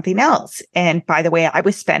do something else. And by the way, I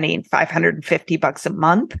was spending $550 a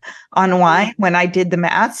month on wine when I did the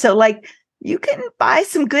math. So like, you can buy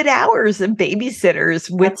some good hours of babysitters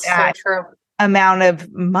with that amount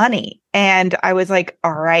of money. And I was like,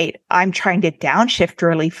 all right, I'm trying to downshift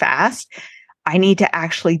really fast. I need to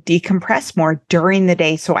actually decompress more during the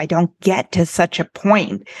day, so I don't get to such a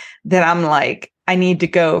point that I'm like, I need to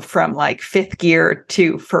go from like 5th gear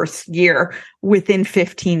to 1st gear within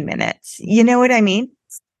 15 minutes. You know what I mean?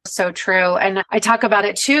 So true. And I talk about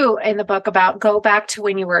it too in the book about go back to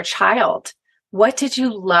when you were a child. What did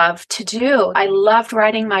you love to do? I loved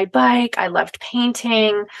riding my bike. I loved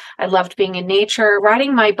painting. I loved being in nature,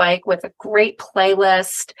 riding my bike with a great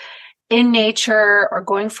playlist in nature or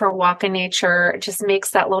going for a walk in nature. It just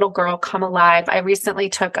makes that little girl come alive. I recently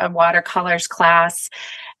took a watercolors class,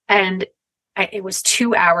 and it was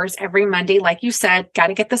 2 hours every Monday. Like you said, got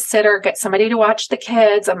to get the sitter, get somebody to watch the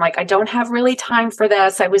kids. I'm like, I don't have really time for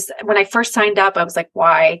this. When I first signed up, I was like,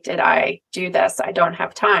 why did I do this? I don't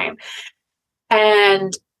have time.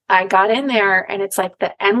 And I got in there, and it's like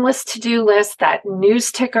the endless to-do list, that news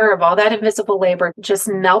ticker of all that invisible labor just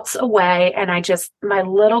melts away. And my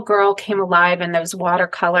little girl came alive in those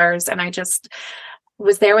watercolors. And I just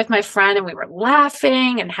was there with my friend, and we were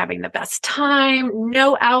laughing and having the best time,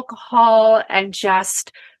 no alcohol, and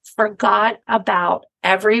just forgot about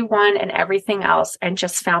everyone and everything else and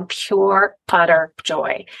just found pure, utter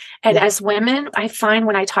joy. And as women, I find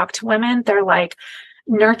when I talk to women, they're like,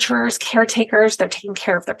 nurturers, caretakers, they're taking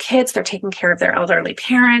care of their kids, they're taking care of their elderly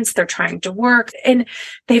parents, they're trying to work, and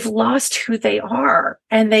they've lost who they are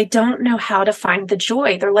and they don't know how to find the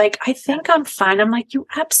joy. They're like, I think I'm fine. I'm like, you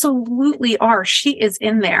absolutely are. She is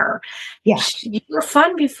in there. Yeah. You were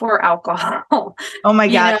fun before alcohol. Oh my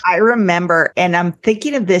God. I remember, and I'm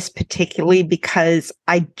thinking of this particularly because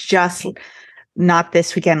I just, not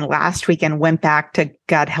this weekend, last weekend, went back to,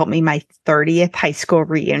 God help me, my 30th high school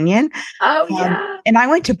reunion. Oh, yeah. And I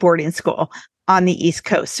went to boarding school on the East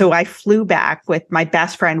Coast. So I flew back with my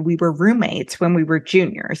best friend. We were roommates when we were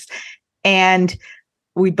juniors. And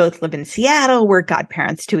we both live in Seattle. We're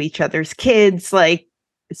godparents to each other's kids, like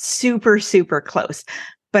super, super close.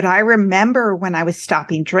 But I remember when I was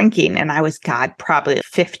stopping drinking, and I was, God, probably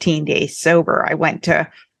 15 days sober. I went to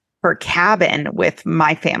her cabin with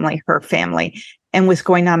my family, her family, and was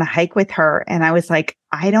going on a hike with her. And I was like,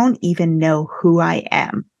 I don't even know who I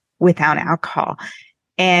am without alcohol.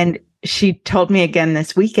 And she told me again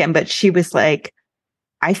this weekend, but she was like,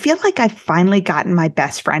 I feel like I've finally gotten my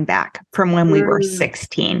best friend back from when we were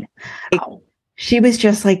 16. Like, she was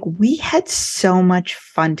just like, we had so much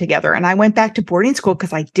fun together. And I went back to boarding school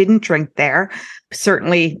because I didn't drink there.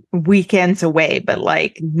 Certainly weekends away, but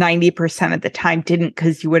like 90% of the time didn't,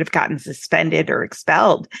 because you would have gotten suspended or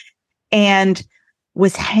expelled. And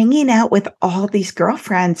was hanging out with all these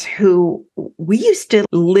girlfriends who we used to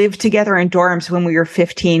live together in dorms when we were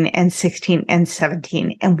 15 and 16 and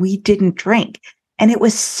 17, and we didn't drink. And it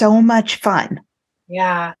was so much fun.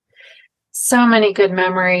 Yeah. So many good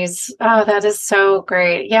memories. Oh, that is so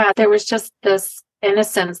great. Yeah. There was just this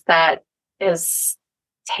innocence that is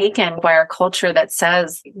taken by our culture that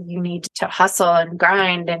says you need to hustle and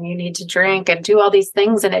grind and you need to drink and do all these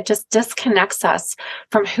things. And it just disconnects us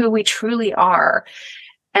from who we truly are.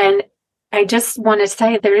 And I just want to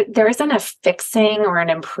say there isn't a fixing or an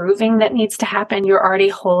improving that needs to happen. You're already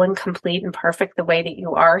whole and complete and perfect the way that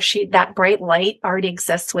you are. That bright light already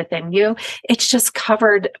exists within you. It's just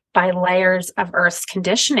covered by layers of Earth's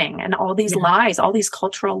conditioning and all these lies, all these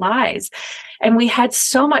cultural lies. And we had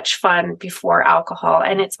so much fun before alcohol,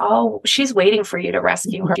 and she's waiting for you to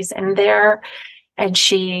rescue her. She's in there. And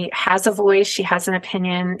she has a voice. She has an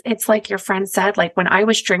opinion. It's like your friend said, like when I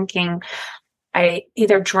was drinking, I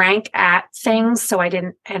either drank at things, so I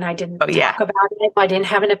didn't talk about it. I didn't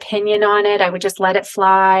have an opinion on it. I would just let it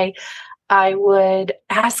fly. I would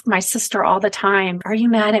ask my sister all the time, are you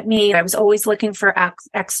mad at me? I was always looking for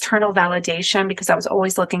external validation because I was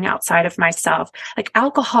always looking outside of myself. Like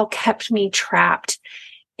alcohol kept me trapped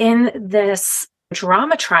in this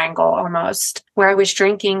drama triangle almost, where I was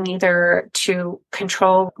drinking either to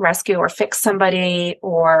control, rescue, or fix somebody,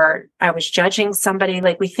 or I was judging somebody.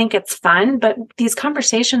 Like we think it's fun, but these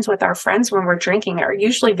conversations with our friends when we're drinking are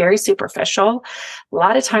usually very superficial. A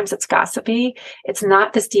lot of times it's gossipy. It's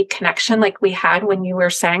not this deep connection like we had when you were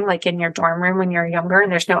saying, like in your dorm room when you're younger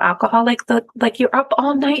and there's no alcohol, like you're up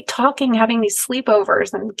all night talking, having these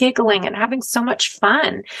sleepovers and giggling and having so much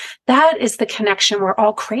fun. That is the connection we're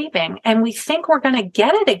all craving. And we think we're going to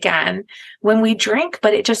get it again when we drink,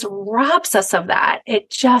 but it just robs us of that. It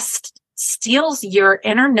just steals your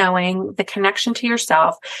inner knowing, the connection to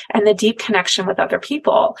yourself, and the deep connection with other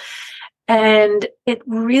people. And it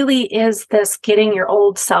really is this getting your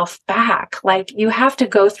old self back. Like you have to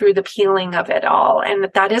go through the peeling of it all. And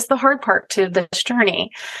that is the hard part to this journey,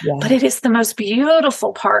 but it is the most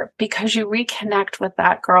beautiful part because you reconnect with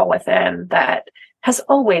that girl within that has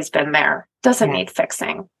always been there, doesn't need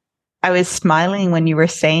fixing. I was smiling when you were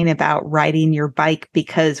saying about riding your bike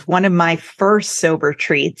because one of my first sober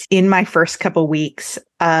treats in my first couple weeks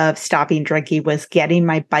of stopping drinking was getting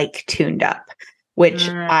my bike tuned up, which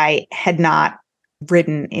I had not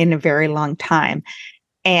ridden in a very long time.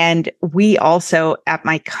 And we also at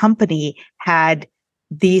my company had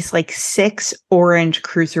these like 6 orange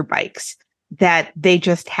cruiser bikes that they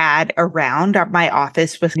just had around. My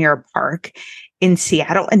office was near a park in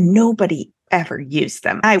Seattle and nobody ever used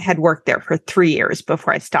them. I had worked there for 3 years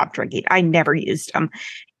before I stopped drinking. I never used them.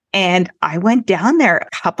 And I went down there a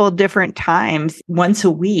couple of different times, once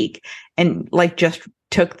a week, and like just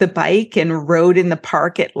took the bike and rode in the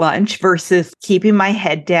park at lunch versus keeping my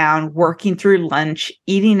head down, working through lunch,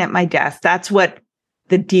 eating at my desk. That's what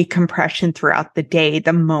the decompression throughout the day,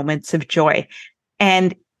 the moments of joy.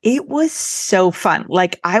 And it was so fun.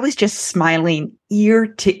 Like I was just smiling ear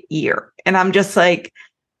to ear. And I'm just like,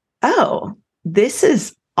 oh, this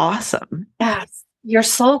is awesome. Yes. Your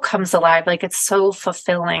soul comes alive. Like it's so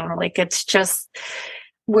fulfilling. Like it's just,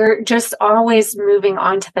 we're just always moving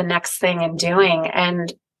on to the next thing and doing.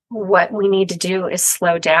 And what we need to do is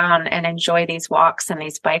slow down and enjoy these walks and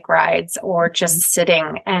these bike rides or just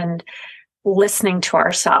sitting and listening to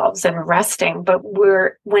ourselves and resting. But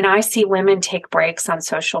when I see women take breaks on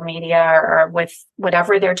social media or with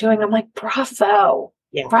whatever they're doing, I'm like, bravo.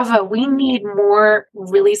 Yeah. Bravo. We need more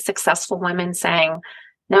really successful women saying,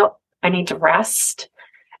 no, I need to rest.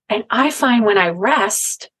 And I find when I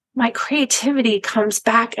rest, my creativity comes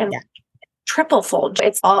back and triple fold.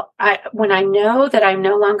 It's all when I know that I'm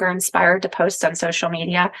no longer inspired to post on social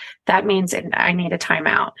media, that means I need a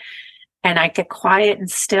timeout. And I get quiet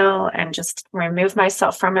and still and just remove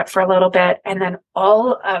myself from it for a little bit. And then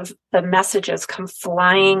all of the messages come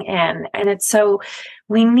flying in. And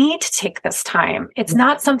we need to take this time. It's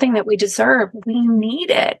not something that we deserve. We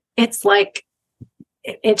need it. It's like,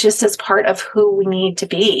 it just is part of who we need to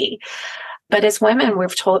be. But as women,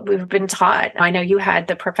 we've been taught. I know you had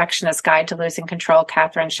The Perfectionist Guide to Losing Control,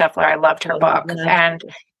 Catherine Scheffler. I loved her book. And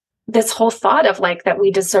this whole thought of like that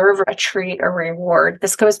we deserve a treat or reward.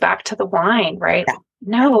 This goes back to the wine, right? Yeah.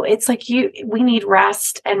 No, it's like we need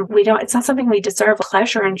rest and it's not something we deserve.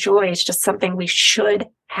 Pleasure and joy is just something we should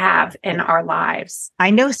have in our lives.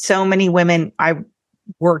 I know so many women. I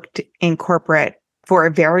worked in corporate for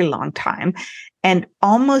a very long time, and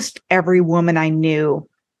almost every woman I knew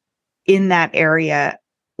in that area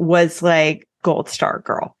was like gold star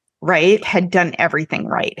girl. Right? Had done everything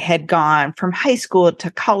right, had gone from high school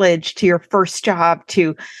to college to your first job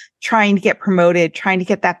to trying to get promoted, trying to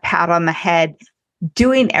get that pat on the head,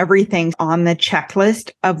 doing everything on the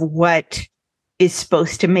checklist of what is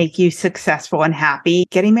supposed to make you successful and happy,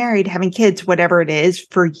 getting married, having kids, whatever it is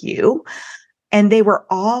for you. And they were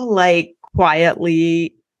all like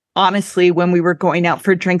quietly honestly, when we were going out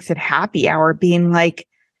for drinks at happy hour, being like,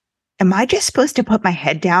 am I just supposed to put my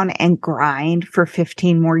head down and grind for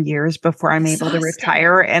 15 more years before I'm able to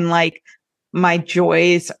retire? And like, my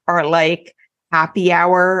joys are like happy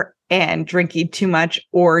hour and drinking too much,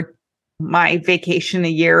 or my vacation a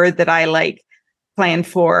year that I like plan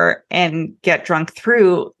for and get drunk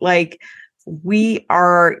through. Like, we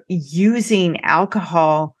are using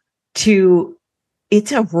alcohol to,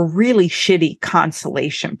 it's a really shitty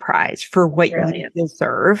consolation prize for what you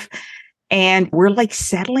deserve. And we're like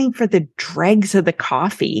settling for the dregs of the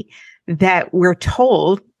coffee that we're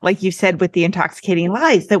told, like you said, with the intoxicating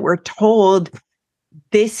lies, that we're told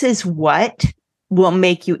this is what will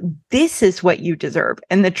make you, this is what you deserve.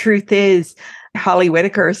 And the truth is, Holly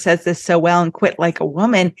Whitaker says this so well in Quit Like a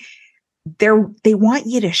Woman. They want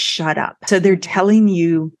you to shut up. So they're telling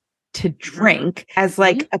you to drink as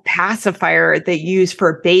like a pacifier they use for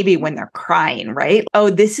a baby when they're crying, right? Oh,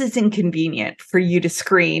 this is inconvenient for you to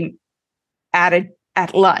scream at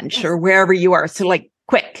lunch or wherever you are. So like,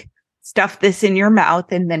 quick, stuff this in your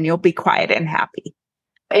mouth and then you'll be quiet and happy.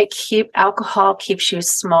 Alcohol keeps you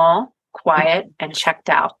small, quiet, and checked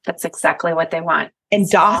out. That's exactly what they want. And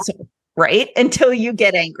docile, right? Until you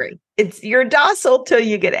get angry. You're docile till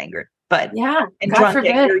you get angry. But yeah, and God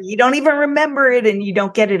forbid. You don't even remember it and you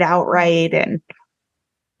don't get it out right.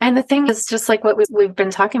 And the thing is just like what we've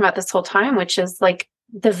been talking about this whole time, which is like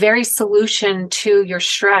the very solution to your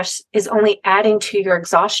stress is only adding to your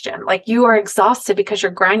exhaustion. Like, you are exhausted because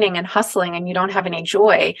you're grinding and hustling and you don't have any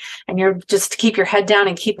joy, and you're just to keep your head down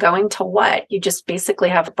and keep going to what? You just basically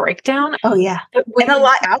have a breakdown. Oh yeah. And a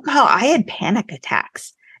lot of alcohol. I had panic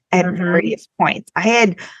attacks at various points. I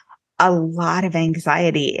had a lot of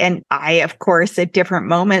anxiety. And I, of course, at different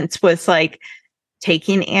moments was like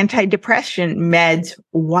taking antidepressant meds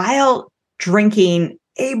while drinking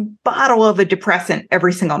a bottle of a depressant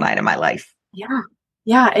every single night of my life. Yeah.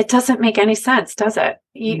 Yeah. It doesn't make any sense, does it?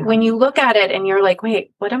 When you look at it and you're like,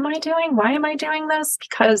 wait, what am I doing? Why am I doing this?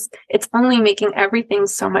 Because it's only making everything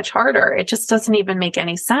so much harder. It just doesn't even make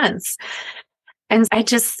any sense. And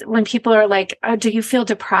when people are like, oh, do you feel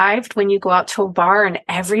deprived when you go out to a bar and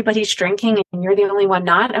everybody's drinking and you're the only one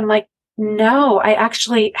not? I'm like, no, I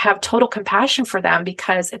actually have total compassion for them,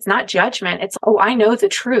 because it's not judgment. It's, oh, I know the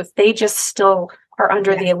truth. They just still are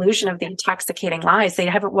under the illusion of the intoxicating lies. They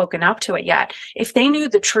haven't woken up to it yet. If they knew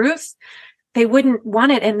the truth, they wouldn't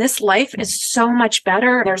want it. And this life is so much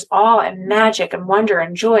better. There's awe and magic and wonder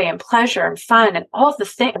and joy and pleasure and fun and all the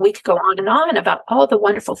things. We could go on and on about all the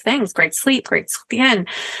wonderful things: great sleep, great skin,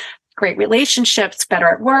 great relationships, better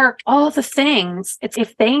at work, all the things. It's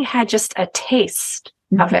if they had just a taste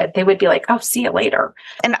of it, they would be like, oh, see you later.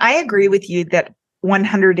 And I agree with you that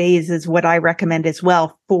 100 days is what I recommend as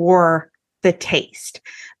well for the taste,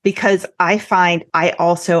 because I find I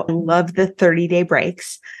also love the 30-day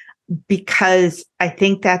breaks, because I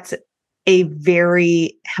think that's a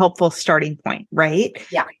very helpful starting point, right?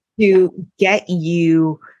 Yeah. To get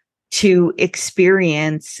you to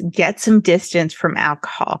get some distance from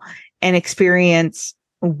alcohol and experience,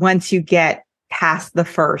 once you get past the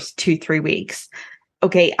first 2-3 weeks,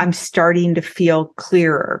 okay, I'm starting to feel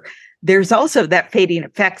clearer. There's also that fading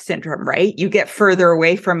effect syndrome, right? You get further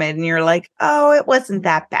away from it and you're like, oh, it wasn't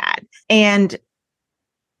that bad. And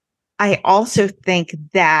I also think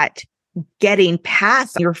that getting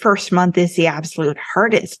past your first month is the absolute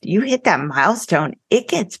hardest. You hit that milestone, it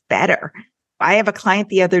gets better. I have a client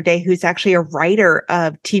the other day who's actually a writer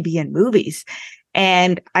of TV and movies.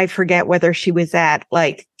 And I forget whether she was at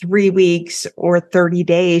like 3 weeks or 30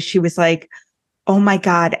 days. She was like, oh my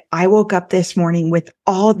God, I woke up this morning with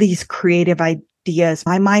all these creative ideas.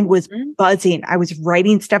 My mind was buzzing. I was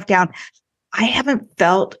writing stuff down. I haven't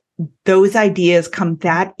felt those ideas come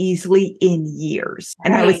that easily in years.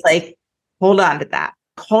 And I was like, hold on to that.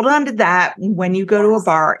 Hold on to that when you go to a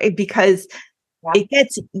bar, because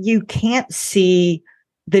you can't see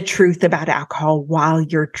the truth about alcohol while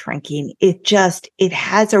you're drinking. It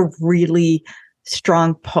has a really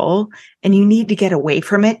strong pull, and you need to get away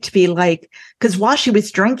from it to be like, because while she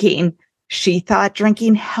was drinking, she thought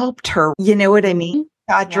drinking helped her. You know what I mean?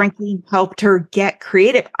 Drinking helped her get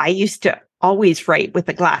creative. I used to always write with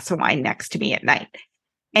a glass of wine next to me at night.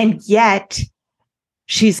 And yet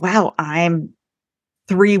she's, wow, I'm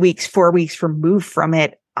 3 weeks, 4 weeks removed from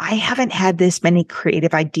it. I haven't had this many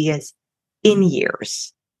creative ideas in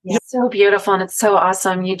years. Yeah. It's so beautiful and it's so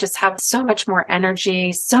awesome. You just have so much more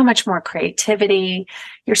energy, so much more creativity.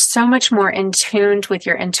 You're so much more in tuned with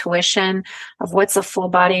your intuition of what's a full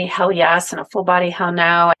body hell yes and a full body hell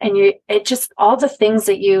no. And all the things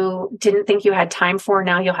that you didn't think you had time for,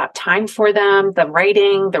 now you'll have time for them. The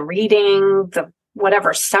writing, the reading, the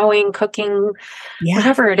whatever, sewing, cooking,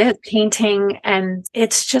 whatever it is, painting. And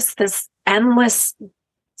it's just this endless,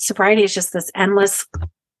 sobriety is just this endless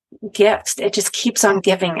gift. It just keeps on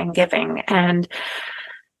giving and giving. And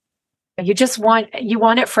you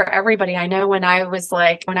want it for everybody. I know when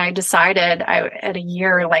I decided at a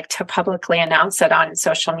year, like, to publicly announce it on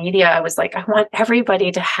social media, I was like, I want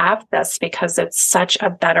everybody to have this because it's such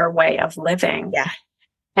a better way of living. Yeah.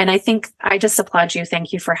 And I think I just applaud you.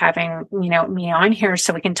 Thank you for having, me on here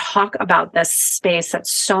so we can talk about this space that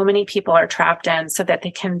so many people are trapped in, so that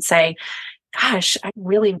they can say, gosh, I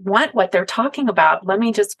really want what they're talking about. Let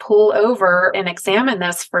me just pull over and examine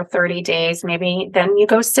this for 30 days. Maybe then you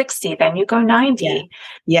go 60, then you go 90.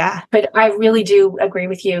 Yeah. But I really do agree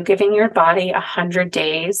with you. Giving your body 100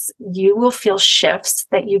 days, you will feel shifts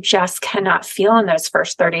that you just cannot feel in those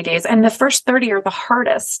first 30 days. And the first 30 are the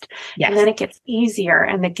hardest. Yes. And then it gets easier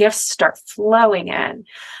and the gifts start flowing in.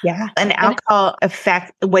 Yeah. An alcohol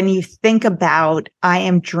effect, when you think about, I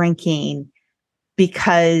am drinking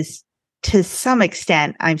because to some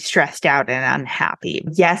extent, I'm stressed out and unhappy.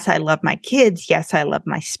 Yes, I love my kids. Yes, I love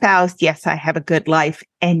my spouse. Yes, I have a good life.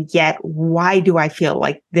 And yet, why do I feel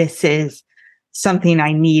like this is something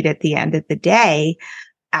I need at the end of the day?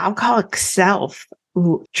 Alcohol itself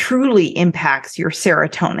truly impacts your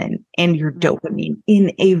serotonin and your dopamine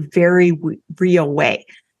in a very real way.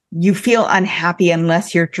 You feel unhappy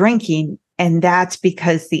unless you're drinking. And that's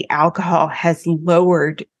because the alcohol has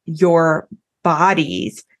lowered your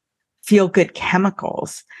body's feel-good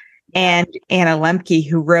chemicals. And Anna Lembke,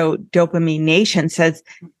 who wrote Dopamine Nation, says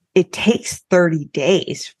it takes 30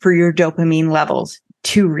 days for your dopamine levels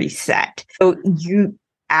to reset. So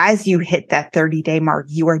as you hit that 30-day mark,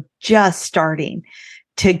 you are just starting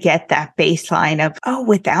to get that baseline of, oh,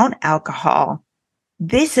 without alcohol,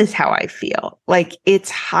 this is how I feel. Like, it's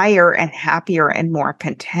higher and happier and more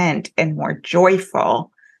content and more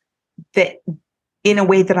joyful, that in a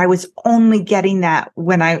way that I was only getting that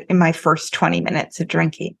in my first 20 minutes of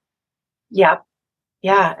drinking. Yeah.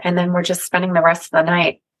 Yeah. And then we're just spending the rest of the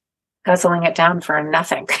night guzzling it down for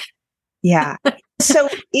nothing. Yeah. So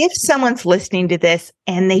if someone's listening to this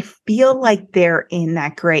and they feel like they're in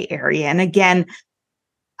that gray area, and again,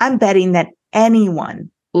 I'm betting that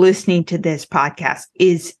anyone listening to this podcast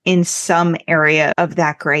is in some area of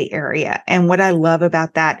that gray area. And what I love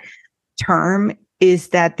about that term is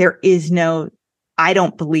that there is no, I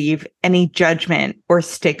don't believe, any judgment or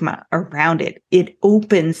stigma around it. It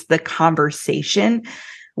opens the conversation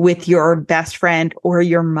with your best friend or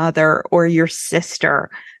your mother or your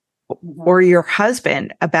sister or your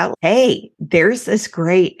husband about, hey, there's this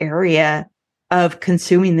gray area of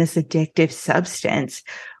consuming this addictive substance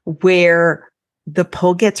where the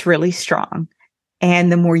pull gets really strong.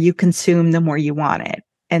 And the more you consume, the more you want it.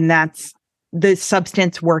 And that's the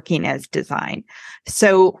substance working as designed.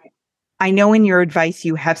 So I know in your advice,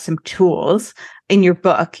 you have some tools. In your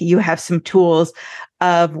book, you have some tools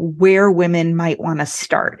of where women might want to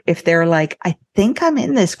start if they're like, I think I'm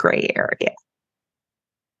in this gray area.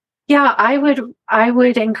 Yeah, I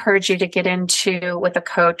would encourage you to get into with a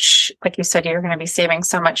coach. Like you said, you're going to be saving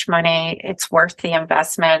so much money. It's worth the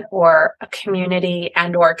investment, or a community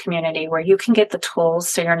where you can get the tools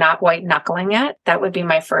so you're not white knuckling it. That would be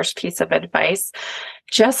my first piece of advice.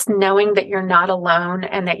 Just knowing that you're not alone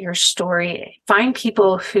and that your story, find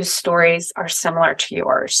people whose stories are similar to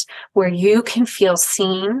yours, where you can feel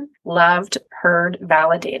seen, loved, heard,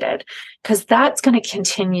 validated, because that's going to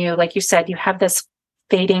continue. Like you said, you have this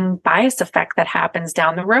fading bias effect that happens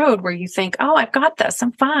down the road where you think, oh, I've got this,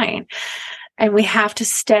 I'm fine. And we have to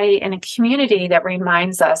stay in a community that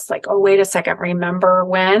reminds us, like, oh, wait a second, remember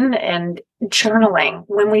when? And journaling.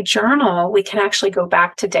 When we journal, we can actually go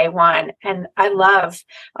back to day one. And I love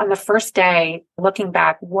on the first day, looking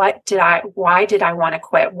back, why did I want to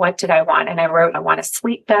quit? What did I want? And I wrote, I want to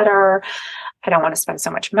sleep better. I don't want to spend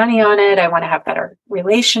so much money on it. I want to have better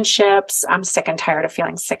relationships. I'm sick and tired of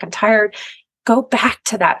feeling sick and tired. Go back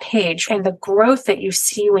to that page, and the growth that you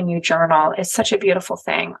see when you journal is such a beautiful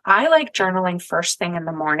thing. I like journaling first thing in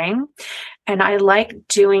the morning, and I like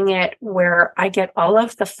doing it where I get all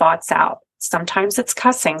of the thoughts out. Sometimes it's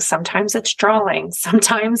cussing, sometimes it's drawing,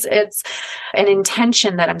 sometimes it's an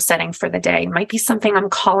intention that I'm setting for the day. It might be something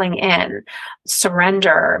I'm calling in,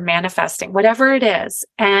 surrender, manifesting, whatever it is.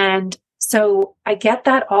 And so I get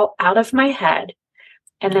that all out of my head,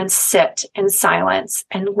 and then sit in silence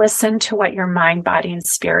and listen to what your mind, body, and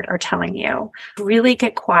spirit are telling you. Really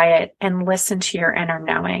get quiet and listen to your inner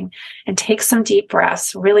knowing, and take some deep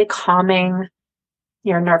breaths, really calming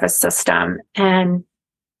your nervous system. And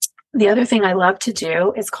the other thing I love to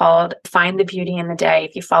do is called Find the Beauty in the Day.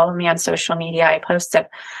 If you follow me on social media, I post it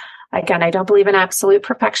Again, I don't believe in absolute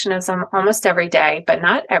perfectionism almost every day, but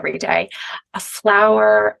not every day. A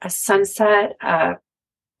flower, a sunset, a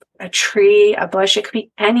tree, a bush, it could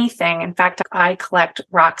be anything. In fact, I collect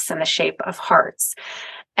rocks in the shape of hearts.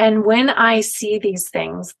 And when I see these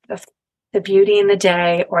things, the beauty in the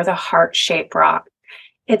day or the heart-shaped rock,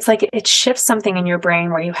 it's like it shifts something in your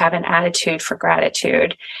brain where you have an attitude for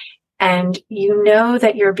gratitude. And you know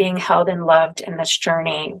that you're being held and loved in this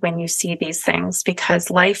journey when you see these things, because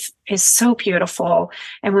life is so beautiful.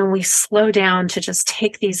 And when we slow down to just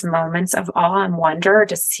take these moments of awe and wonder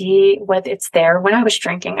to see what it's there. When I was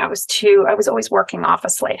drinking, I was always working off a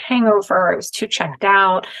slight hangover. I was too checked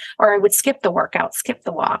out, or I would skip the workout, skip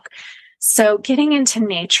the walk. So getting into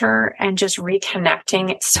nature and just reconnecting,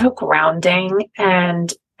 it's so grounding.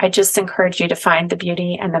 And I just encourage you to find the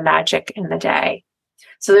beauty and the magic in the day.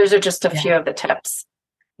 So those are just a few of the tips.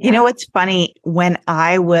 You know, what's funny, when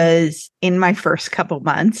I was in my first couple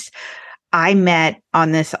months, I met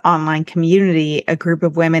on this online community, a group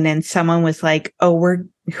of women, and someone was like, who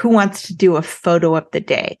wants to do a photo of the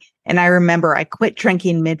day? And I remember I quit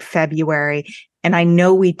drinking mid-February, and I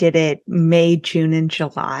know we did it May, June, and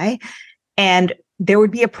July. And there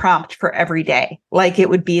would be a prompt for every day. Like it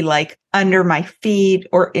would be like under my feet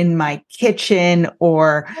or in my kitchen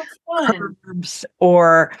or herbs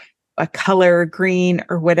or a color green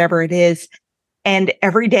or whatever it is. And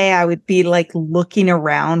every day I would be like looking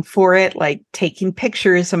around for it, like taking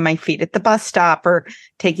pictures of my feet at the bus stop or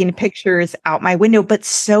taking pictures out my window, but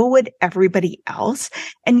so would everybody else.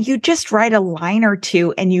 And you just write a line or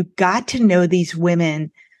two and you got to know these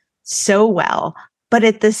women so well. But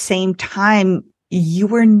at the same time, you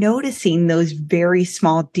were noticing those very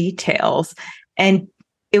small details. And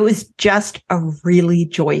it was just a really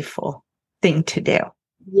joyful thing to do.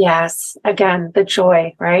 Yes. Again, the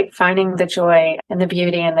joy, right? Finding the joy and the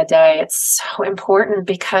beauty in the day. It's so important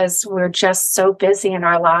because we're just so busy in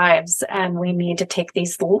our lives and we need to take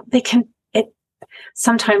these,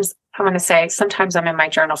 sometimes I'm in my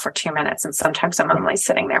journal for 2 minutes and sometimes I'm only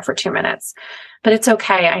sitting there for 2 minutes, but it's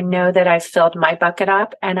okay. I know that I've filled my bucket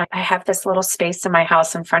up and I have this little space in my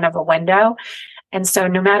house in front of a window. And so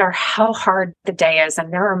no matter how hard the day is,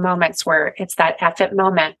 and there are moments where it's that effort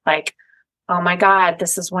moment, like, oh my God,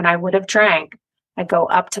 this is when I would have drank. I go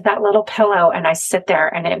up to that little pillow and I sit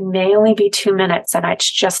there and it may only be 2 minutes and it's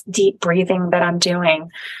just deep breathing that I'm doing,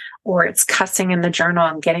 or it's cussing in the journal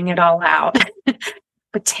and getting it all out.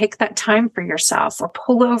 But take that time for yourself or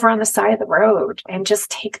pull over on the side of the road and just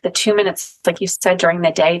take the 2 minutes, like you said, during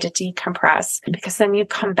the day to decompress, because then you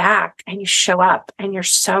come back and you show up and you're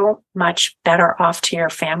so much better off to your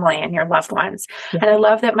family and your loved ones. Yeah. And I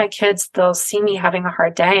love that my kids, they'll see me having a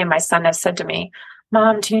hard day. And my son has said to me,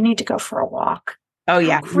 Mom, do you need to go for a walk? Oh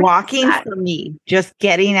yeah. Walking for me, just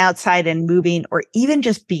getting outside and moving, or even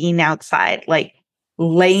just being outside, like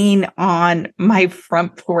laying on my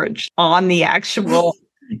front porch on the actual,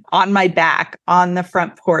 on my back, on the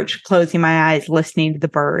front porch, closing my eyes, listening to the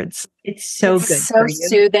birds. It's so good. So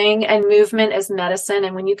soothing, and movement is medicine.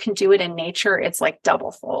 And when you can do it in nature, it's like double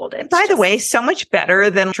fold. By the way, so much better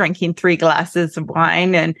than drinking 3 glasses of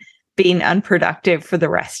wine and being unproductive for the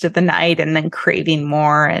rest of the night and then craving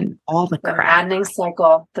more and all the crap. Maddening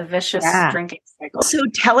cycle, the vicious drinking cycle. So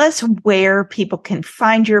tell us where people can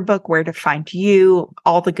find your book, where to find you,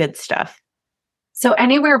 all the good stuff. So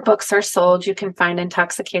anywhere books are sold, you can find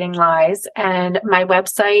Intoxicating Lies. And my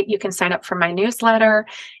website, you can sign up for my newsletter,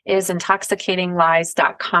 is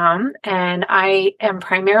intoxicatinglies.com. And I am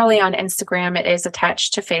primarily on Instagram. It is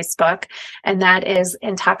attached to Facebook. And that is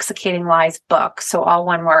Intoxicating Lies Book. So all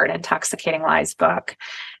one word, Intoxicating Lies Book.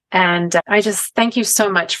 And I just thank you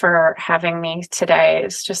so much for having me today.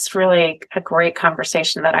 It's just really a great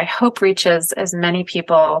conversation that I hope reaches as many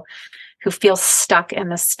people who feel stuck in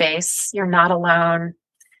this space. You're not alone.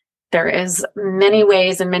 There is many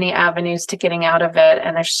ways and many avenues to getting out of it.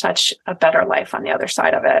 And there's such a better life on the other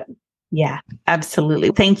side of it. Yeah,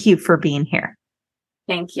 absolutely. Thank you for being here.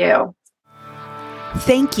 Thank you.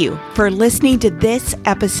 Thank you for listening to this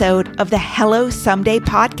episode of the Hello Someday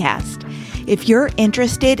podcast. If you're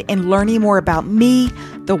interested in learning more about me,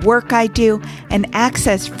 the work I do, and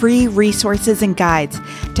access free resources and guides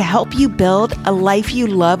to help you build a life you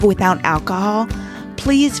love without alcohol,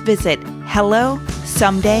 please visit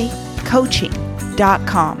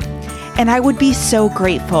hellosomedaycoaching.com. And I would be so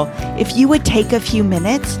grateful if you would take a few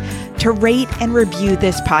minutes to rate and review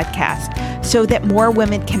this podcast so that more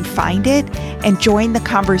women can find it and join the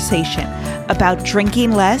conversation about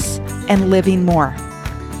drinking less and living more.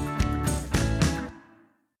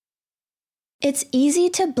 It's easy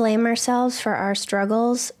to blame ourselves for our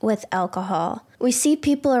struggles with alcohol. We see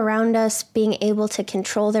people around us being able to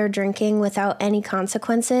control their drinking without any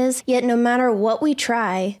consequences, yet no matter what we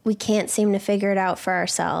try, we can't seem to figure it out for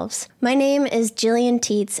ourselves. My name is Jillian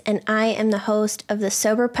Teets, and I am the host of the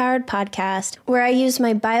Sober Powered podcast, where I use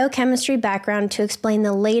my biochemistry background to explain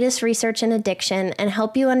the latest research in addiction and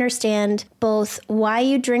help you understand both why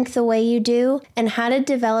you drink the way you do and how to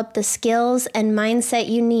develop the skills and mindset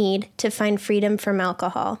you need to find freedom from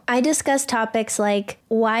alcohol. I discuss topics like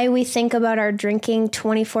why we think about our drinking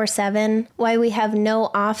 24/7, why we have no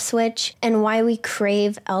off switch, and why we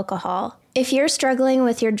crave alcohol. If you're struggling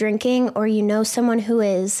with your drinking or you know someone who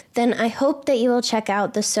is, then I hope that you will check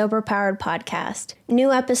out the Sober Powered podcast.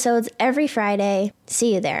 New episodes every Friday.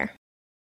 See you there.